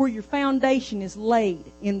 Where your foundation is laid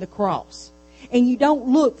in the cross. And you don't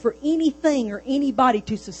look for anything or anybody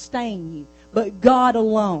to sustain you, but God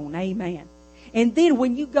alone. Amen. And then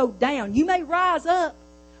when you go down, you may rise up,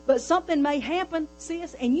 but something may happen,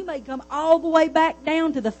 sis, and you may come all the way back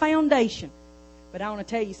down to the foundation. But I want to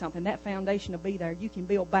tell you something. That foundation will be there. You can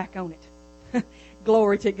build back on it.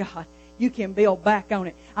 Glory to God. You can build back on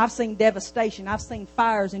it. I've seen devastation. I've seen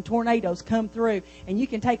fires and tornadoes come through. And you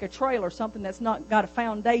can take a trailer, something that's not got a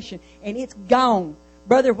foundation, and it's gone.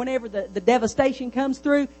 Brother, whenever the devastation comes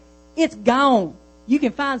through, it's gone. You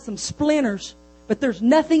can find some splinters, but there's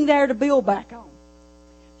nothing there to build back on.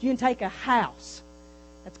 You can take a house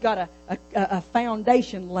that's got a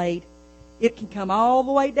foundation laid. It can come all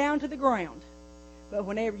the way down to the ground. But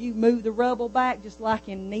whenever you move the rubble back, just like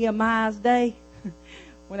in Nehemiah's day,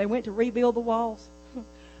 when they went to rebuild the walls,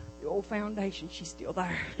 the old foundation, she's still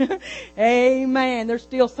there. Amen. There's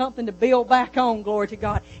still something to build back on, glory to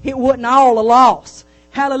God. It wasn't all a loss.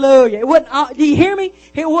 Hallelujah. It wasn't all, do you hear me?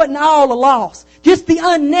 It wasn't all a loss. Just the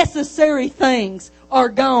unnecessary things are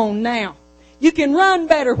gone now. You can run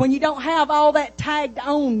better when you don't have all that tagged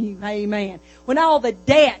on you. Amen. When all the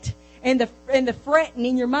debt and the fretting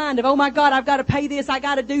in your mind of, oh my God, I've got to pay this, I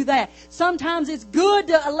got to do that. Sometimes it's good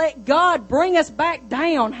to let God bring us back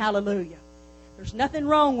down. Hallelujah. There's nothing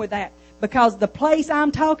wrong with that, because the place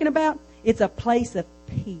I'm talking about, it's a place of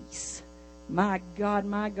peace. My God,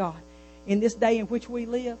 my God. In this day in which we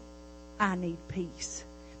live, I need peace.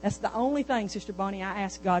 That's the only thing, Sister Bonnie, I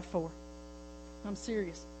ask God for. I'm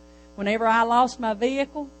serious. Whenever I lost my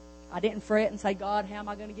vehicle, I didn't fret and say, God, how am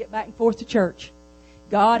I going to get back and forth to church?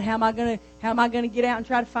 God, how am I going to get out and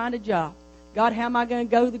try to find a job? God, how am I going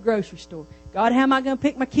to go to the grocery store? God, how am I going to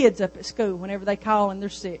pick my kids up at school whenever they call and they're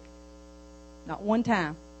sick? Not one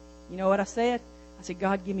time. You know what I said? I said,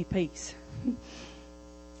 God, give me peace.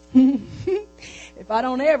 If I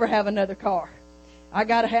don't ever have another car, I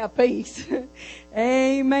got to have peace.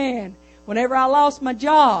 Amen. Whenever I lost my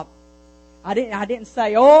job, I didn't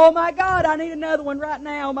say, oh my God, I need another one right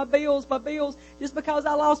now. My bills. Just because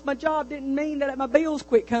I lost my job didn't mean that my bills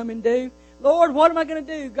quit coming due. Lord, what am I going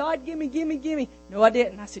to do? God, give me. No, I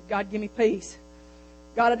didn't. I said, God, give me peace.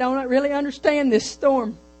 God, I don't really understand this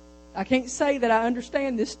storm. I can't say that I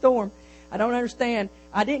understand this storm. I don't understand.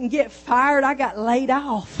 I didn't get fired. I got laid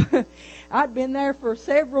off. I'd been there for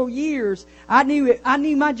several years. I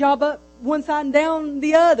knew my job up one side and down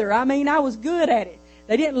the other. I mean, I was good at it.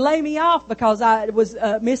 They didn't lay me off because I was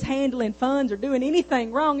mishandling funds or doing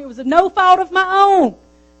anything wrong. It was no fault of my own.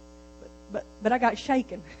 But I got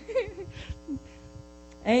shaken.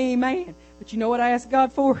 Amen. But you know what I asked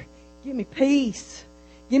God for? Give me peace.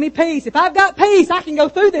 Give me peace. If I've got peace, I can go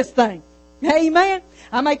through this thing. Amen.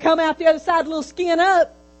 I may come out the other side a little skin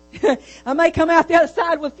up. I may come out the other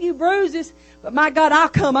side with a few bruises. But my God, I'll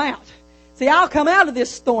come out. See, I'll come out of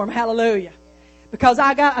this storm. Hallelujah. Because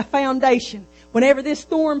I got a foundation. Whenever this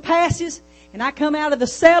storm passes and I come out of the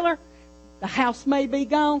cellar, the house may be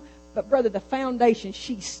gone. But brother, the foundation,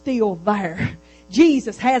 she's still there.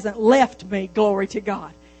 Jesus hasn't left me. Glory to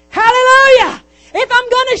God. Hallelujah. If I'm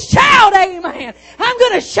going to shout, amen, I'm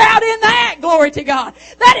going to shout in that, glory to God,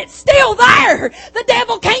 that it's still there. The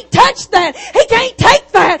devil can't touch that. He can't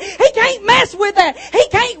take that. He can't mess with that. He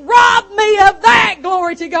can't rob me of that,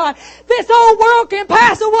 glory to God. This old world can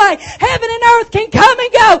pass away. Heaven and earth can come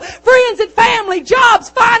and go. Friends and family, jobs,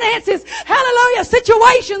 finances, hallelujah,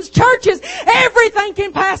 situations, churches, everything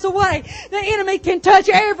can pass away. The enemy can touch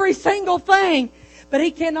every single thing. But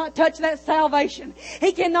he cannot touch that salvation.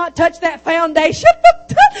 He cannot touch that foundation.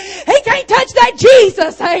 He can't touch that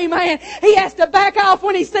Jesus. Amen. He has to back off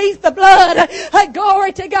when he sees the blood.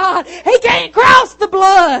 Glory to God. He can't cross the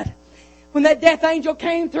blood. When that death angel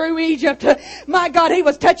came through Egypt, my God, he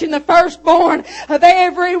was touching the firstborn of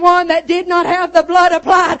everyone that did not have the blood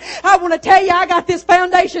applied. I want to tell you, I got this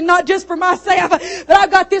foundation not just for myself, but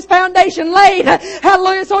I've got this foundation laid.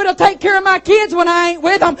 Hallelujah. So it'll take care of my kids when I ain't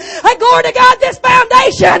with them. Glory to God, this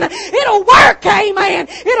foundation, it'll work. Amen.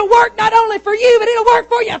 It'll work not only for you, but it'll work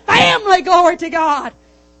for your family. Glory to God.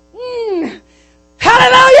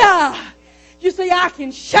 Hallelujah. You see, I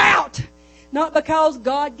can shout. Not because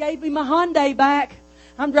God gave me my Hyundai back.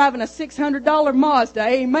 I'm driving a $600 Mazda,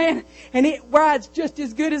 amen. And it rides just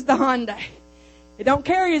as good as the Hyundai. It don't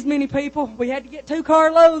carry as many people. We had to get 2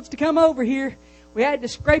 car loads to come over here. We had to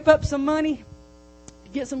scrape up some money to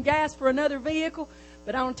get some gas for another vehicle.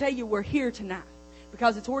 But I want to tell you, we're here tonight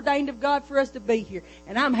because it's ordained of God for us to be here.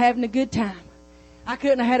 And I'm having a good time. I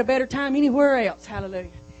couldn't have had a better time anywhere else,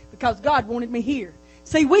 hallelujah. Because God wanted me here.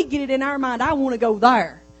 See, we get it in our mind, I want to go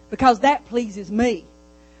there because that pleases me.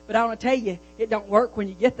 But I want to tell you, it don't work when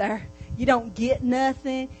you get there. You don't get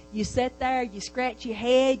nothing. You sit there, you scratch your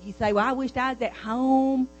head, you say, well, I wished I was at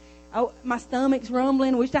home. Oh, my stomach's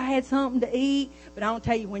rumbling. I wished I had something to eat. But I want to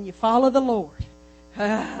tell you, when you follow the Lord,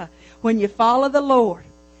 when you follow the Lord,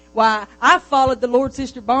 why, I followed the Lord,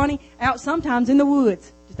 Sister Bonnie, out sometimes in the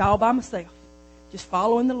woods, just all by myself, just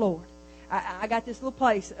following the Lord. I got this little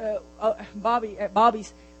place,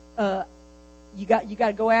 Bobby's. You got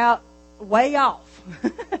to go out way off.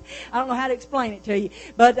 I don't know how to explain it to you,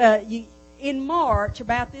 but in March,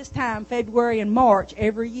 about this time, February and March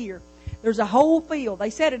every year, there's a whole field.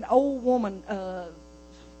 They said an old woman,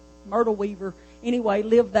 Myrtle Weaver, anyway,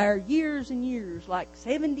 lived there years and years, like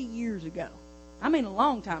 70 years ago. I mean, a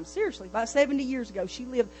long time. Seriously, about 70 years ago, she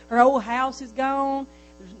lived. Her old house is gone.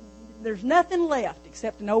 There's nothing left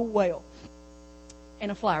except an old well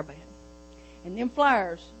and a flower bed. And them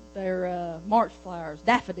flowers, they're March flowers,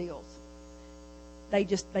 daffodils.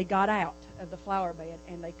 They got out of the flower bed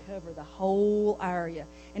and they cover the whole area.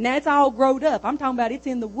 And now it's all growed up. I'm talking about it's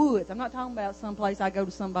in the woods. I'm not talking about someplace I go to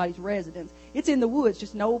somebody's residence. It's in the woods,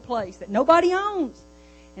 just an old place that nobody owns.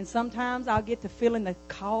 And sometimes I'll get to feeling the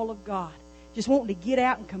call of God. Just wanting to get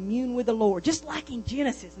out and commune with the Lord. Just like in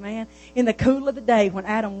Genesis, man. In the cool of the day when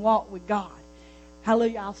Adam walked with God.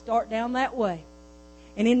 Hallelujah. I'll start down that way.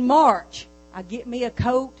 And in March, I get me a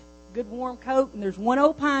coat, good warm coat, and there's one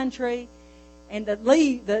old pine tree. And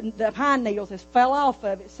the pine needles has fell off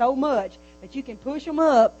of it so much that you can push them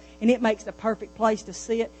up, and it makes the perfect place to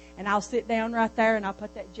sit. And I'll sit down right there, and I'll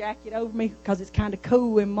put that jacket over me because it's kind of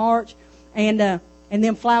cool in March. And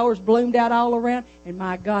them flowers bloomed out all around. And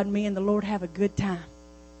my God, me and the Lord have a good time.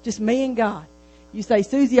 Just me and God. You say,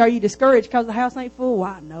 Susie, are you discouraged because the house ain't full?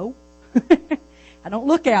 Why, no. I don't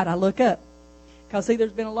look out, I look up. Because, see,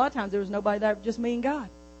 there's been a lot of times there was nobody there but just me and God.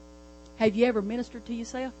 Have you ever ministered to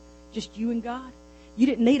yourself? Just you and God? You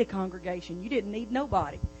didn't need a congregation. You didn't need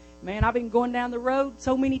nobody. Man, I've been going down the road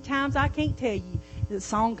so many times I can't tell you. The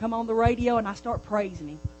song come on the radio and I start praising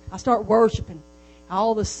Him. I start worshiping.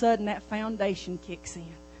 All of a sudden that foundation kicks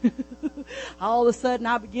in. All of a sudden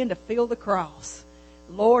I begin to feel the cross.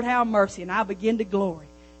 Lord, have mercy. And I begin to glory.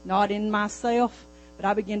 Not in myself, but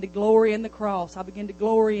I begin to glory in the cross. I begin to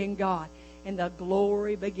glory in God. And the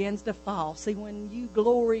glory begins to fall. See, when you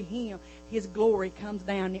glory Him, His glory comes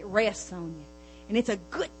down and it rests on you. And it's a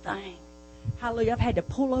good thing. Hallelujah. I've had to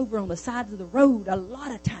pull over on the sides of the road a lot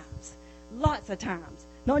of times. Lots of times.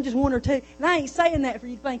 Not just one or two. And I ain't saying that for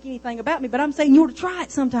you to think anything about me, but I'm saying you ought to try it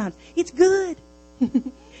sometimes. It's good.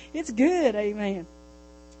 It's good. Amen.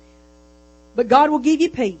 But God will give you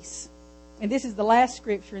peace. And this is the last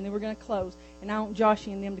scripture, and then we're going to close. And I want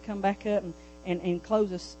Joshie and them to come back up and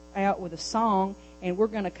close us out with a song. And we're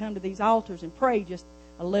going to come to these altars and pray just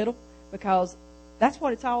a little, because that's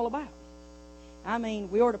what it's all about. I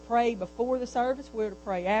mean, we ought to pray before the service. We ought to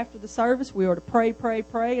pray after the service. We ought to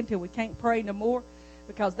pray until we can't pray no more,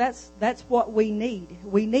 because that's what we need.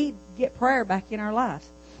 We need to get prayer back in our lives.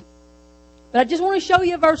 But I just want to show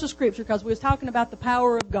you a verse of Scripture, because we was talking about the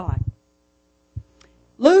power of God.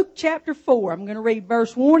 Luke chapter 4. I'm going to read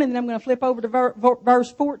verse 1, and then I'm going to flip over to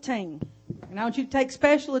verse 14. And I want you to take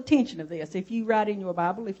special attention to this. If you write in your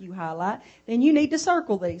Bible, if you highlight, then you need to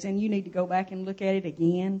circle these, and you need to go back and look at it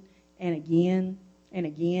again and again and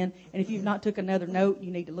again. And if you've not took another note,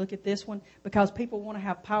 you need to look at this one, because people want to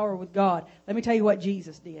have power with God. Let me tell you what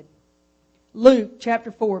Jesus did. Luke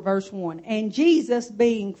chapter 4, verse 1. And Jesus,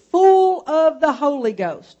 being full of the Holy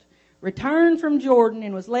Ghost, returned from Jordan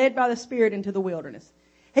and was led by the Spirit into the wilderness.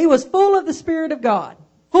 He was full of the Spirit of God,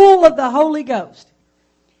 full of the Holy Ghost.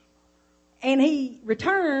 And he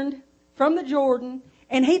returned from the Jordan,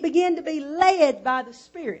 and he began to be led by the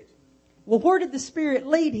Spirit. Well, where did the Spirit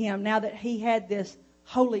lead him now that he had this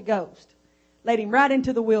Holy Ghost? Led him right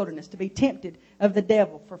into the wilderness to be tempted of the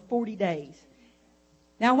devil for 40 days.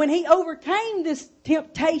 Now, when he overcame this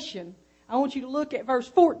temptation, I want you to look at verse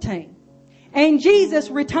 14. And Jesus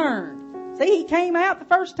returned. See, he came out the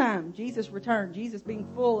first time. Jesus returned. Jesus, being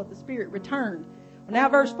full of the Spirit, returned. Well, now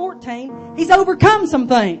verse 14, he's overcome some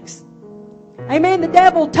things. Amen. The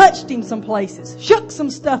devil touched him some places, shook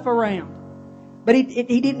some stuff around. But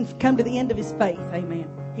he didn't come to the end of his faith. Amen.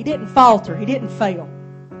 He didn't falter. He didn't fail.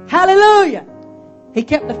 Hallelujah. He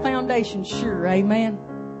kept the foundation sure. Amen.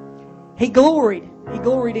 He gloried. He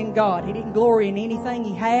gloried in God. He didn't glory in anything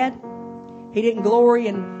he had. He didn't glory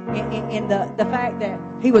in the fact that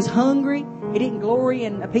he was hungry. He didn't glory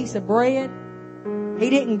in a piece of bread. He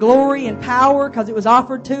didn't glory in power because it was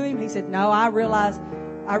offered to him. He said, no, I realize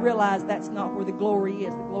I realize that's not where the glory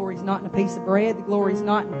is. The glory's not in a piece of bread. The glory's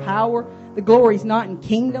not in power. The glory's not in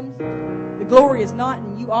kingdoms. The glory is not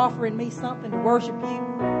in you offering me something to worship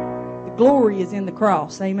you. The glory is in the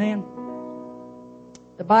cross. Amen.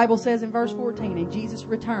 The Bible says in verse 14, and Jesus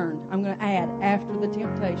returned. I'm going to add, after the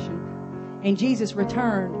temptation. And Jesus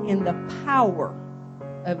returned in the power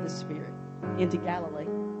of the Spirit into Galilee.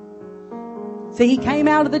 See, he came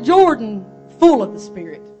out of the Jordan full of the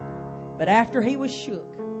Spirit. But after he was shook,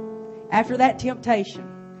 after that temptation,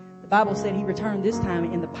 the Bible said he returned this time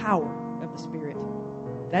in the power of the Spirit.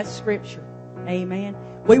 That's Scripture. Amen.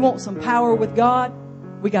 We want some power with God.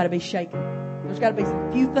 We got to be shaken. There's got to be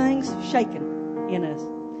some few things shaken in us.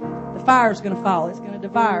 The fire's going to fall. It's going to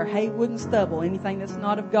devour hay, wood, and stubble. Anything that's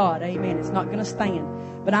not of God. Amen. It's not going to stand.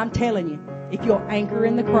 But I'm telling you, if you'll anchor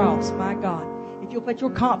in the cross, my God, if you'll put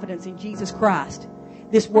your confidence in Jesus Christ,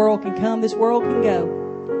 this world can come, this world can go.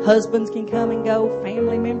 Husbands can come and go.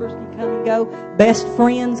 Family members can come and go. Best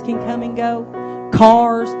friends can come and go.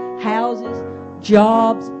 Cars, houses,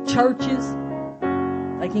 jobs, churches,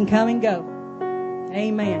 they can come and go.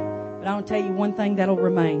 Amen. But I want to tell you one thing that'll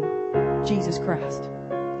remain. Jesus Christ.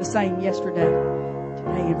 The same yesterday,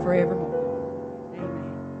 today, and forevermore.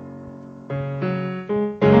 Amen.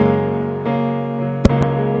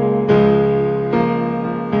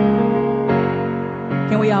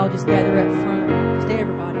 Can we all just gather up front? Just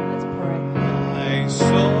everybody, let's pray. My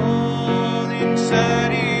soul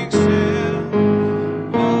inside itself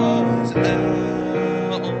was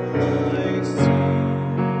out on my sin,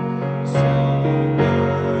 so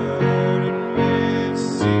burdened with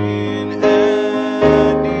sin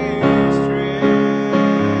and distress,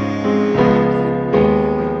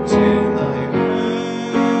 till I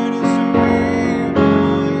heard a sweet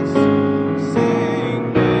voice saying,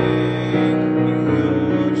 "Make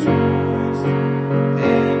your choice."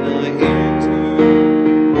 And I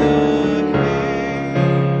entered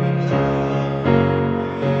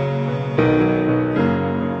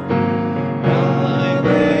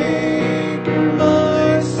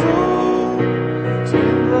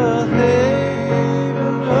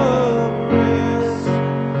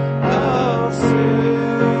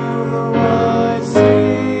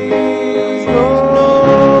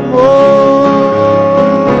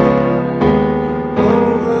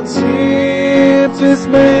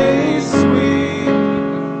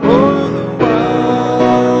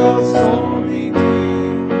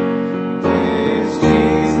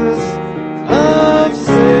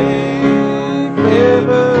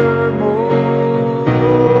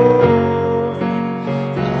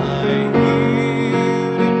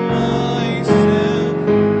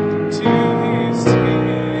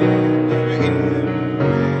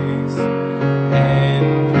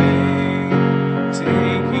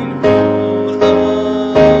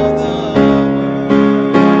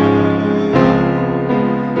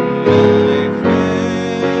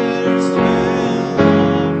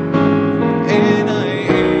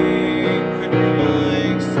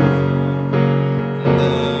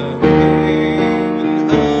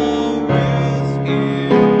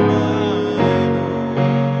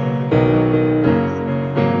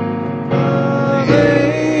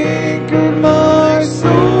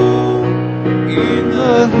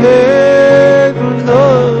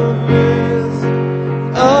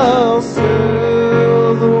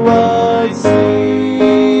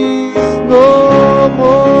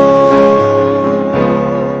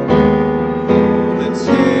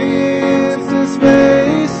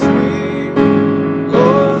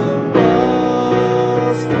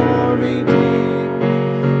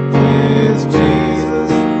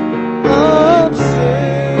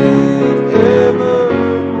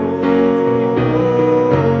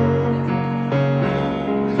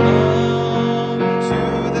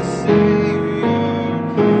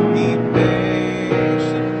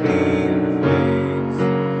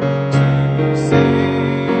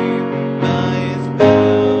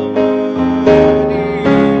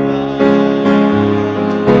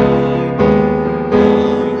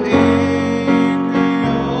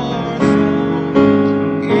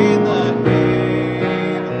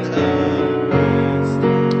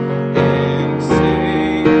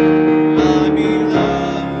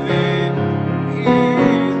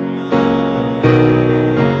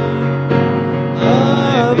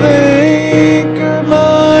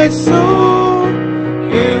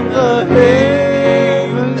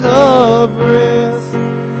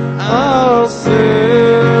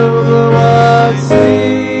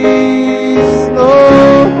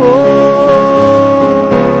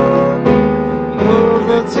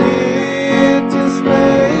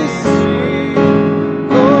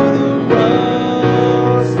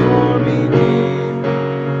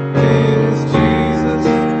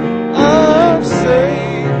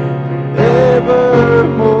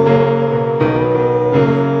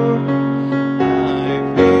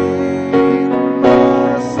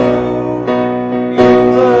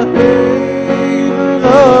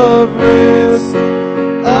of rest,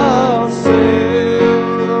 I'll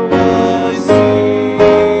sail the wide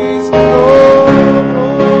seas no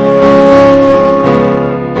more.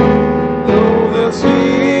 Though the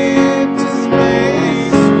tempests may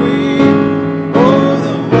sweep o'er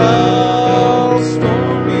the wild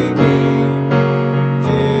stormy deep,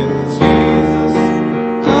 in Jesus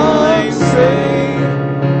I say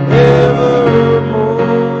evermore.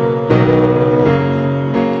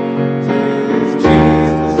 In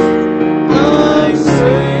Jesus I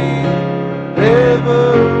say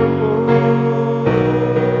evermore.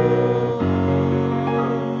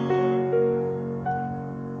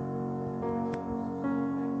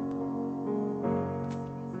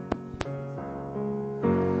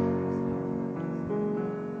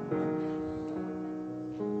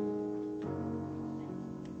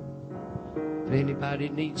 If anybody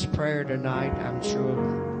needs prayer tonight, I'm sure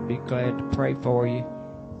I'll be glad to pray for you.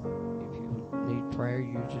 If you need prayer,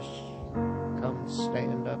 you just come and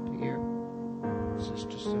stand up here.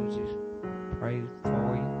 Sister Susie, pray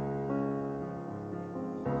for you.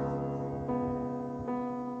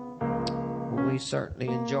 Well, we certainly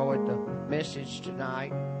enjoyed the message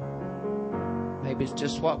tonight. Maybe it's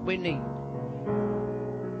just what we need.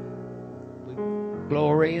 We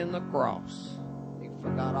glory in the cross.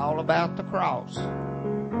 Forgot all about the cross.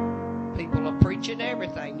 People are preaching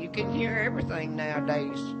everything. You can hear everything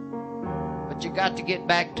nowadays. But you got to get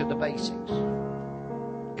back to the basics.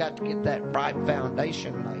 Got to get that right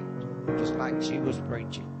foundation laid. Just like she was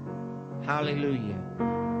preaching. Hallelujah.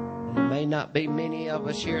 There may not be many of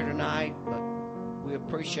us here tonight, but we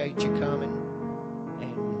appreciate you coming.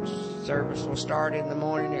 And service will start in the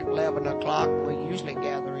morning at 11 o'clock. We usually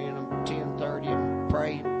gather in at 10:30 and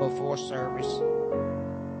pray before service.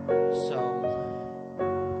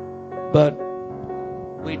 But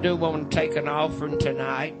we do want to take an offering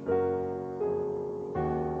tonight.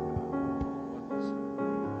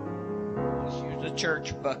 Let's use a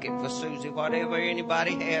church bucket for Susie. Whatever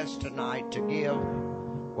anybody has tonight to give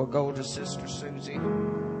will go to Sister Susie.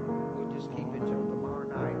 We'll just keep it till tomorrow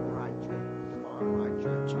night and write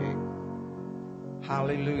your check.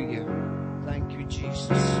 Hallelujah. Thank you,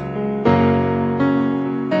 Jesus.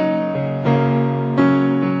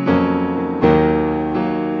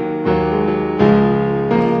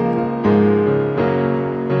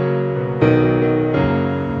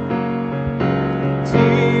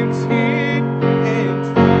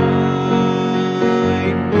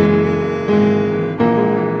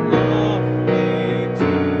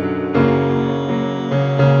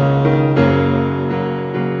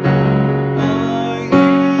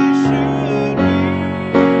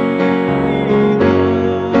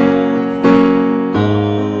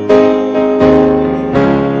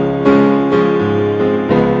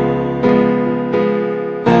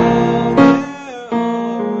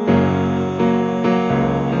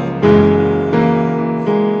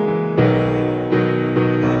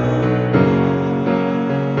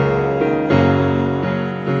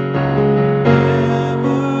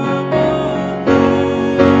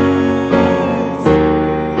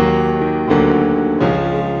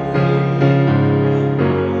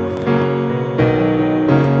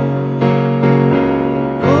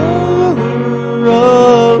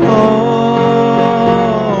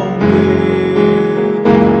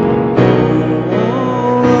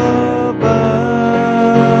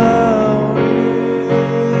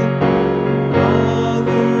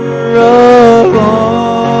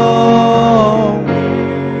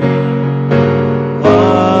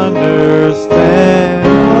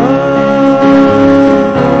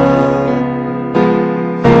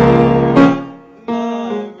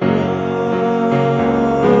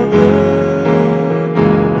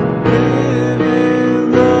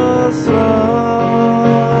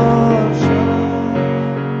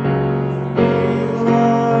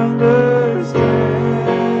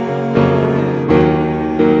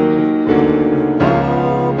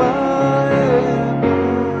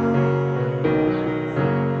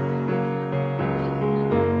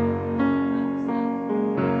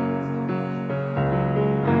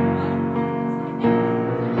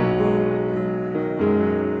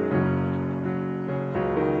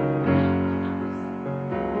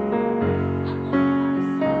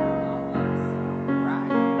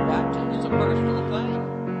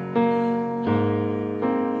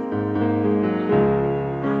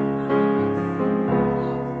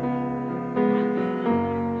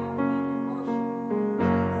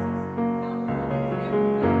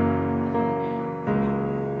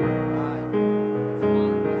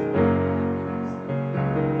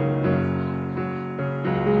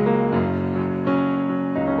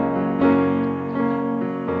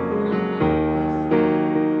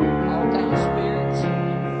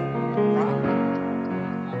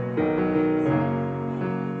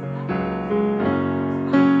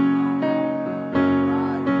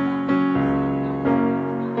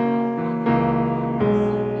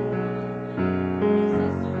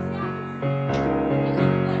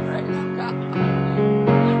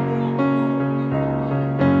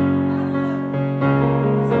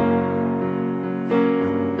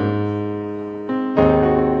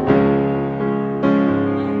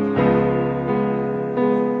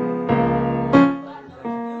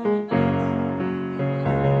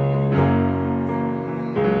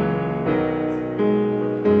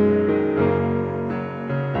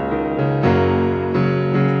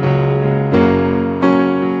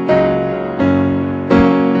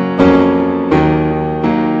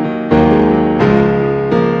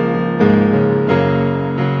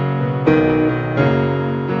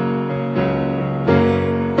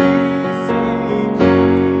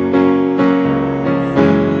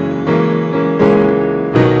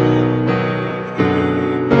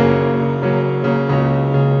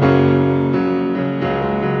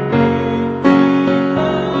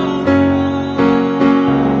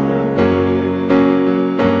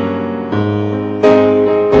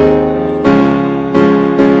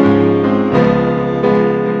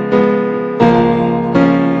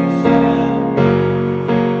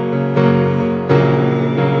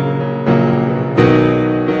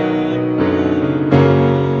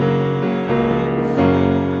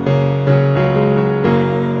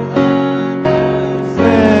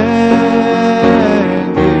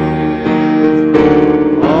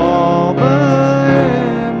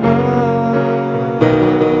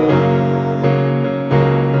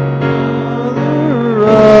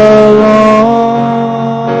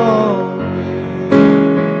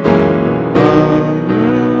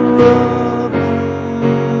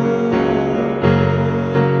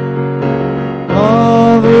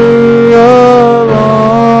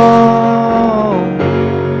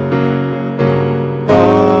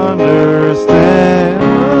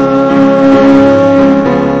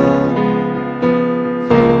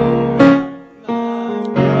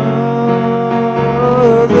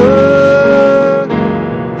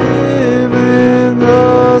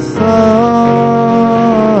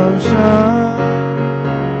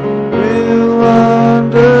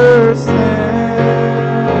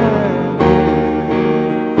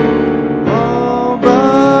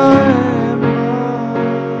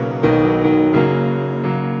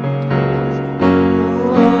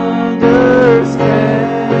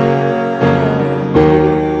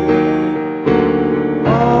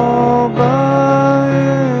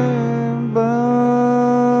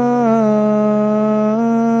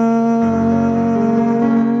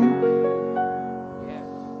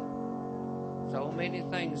 many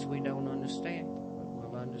things we don't understand, but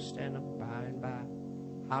we'll understand them by and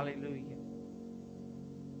by. Hallelujah.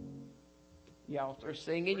 Y'all are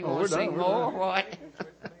singing. You want to sing more or what?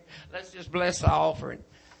 Let's just bless the offering.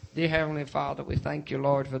 Dear Heavenly Father, we thank you,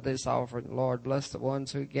 Lord, for this offering. Lord, bless the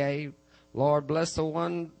ones who gave. Lord, bless the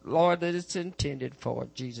one, Lord, that it's intended for.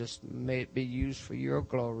 Jesus, may it be used for your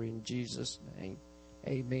glory in Jesus' name.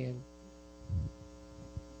 Amen.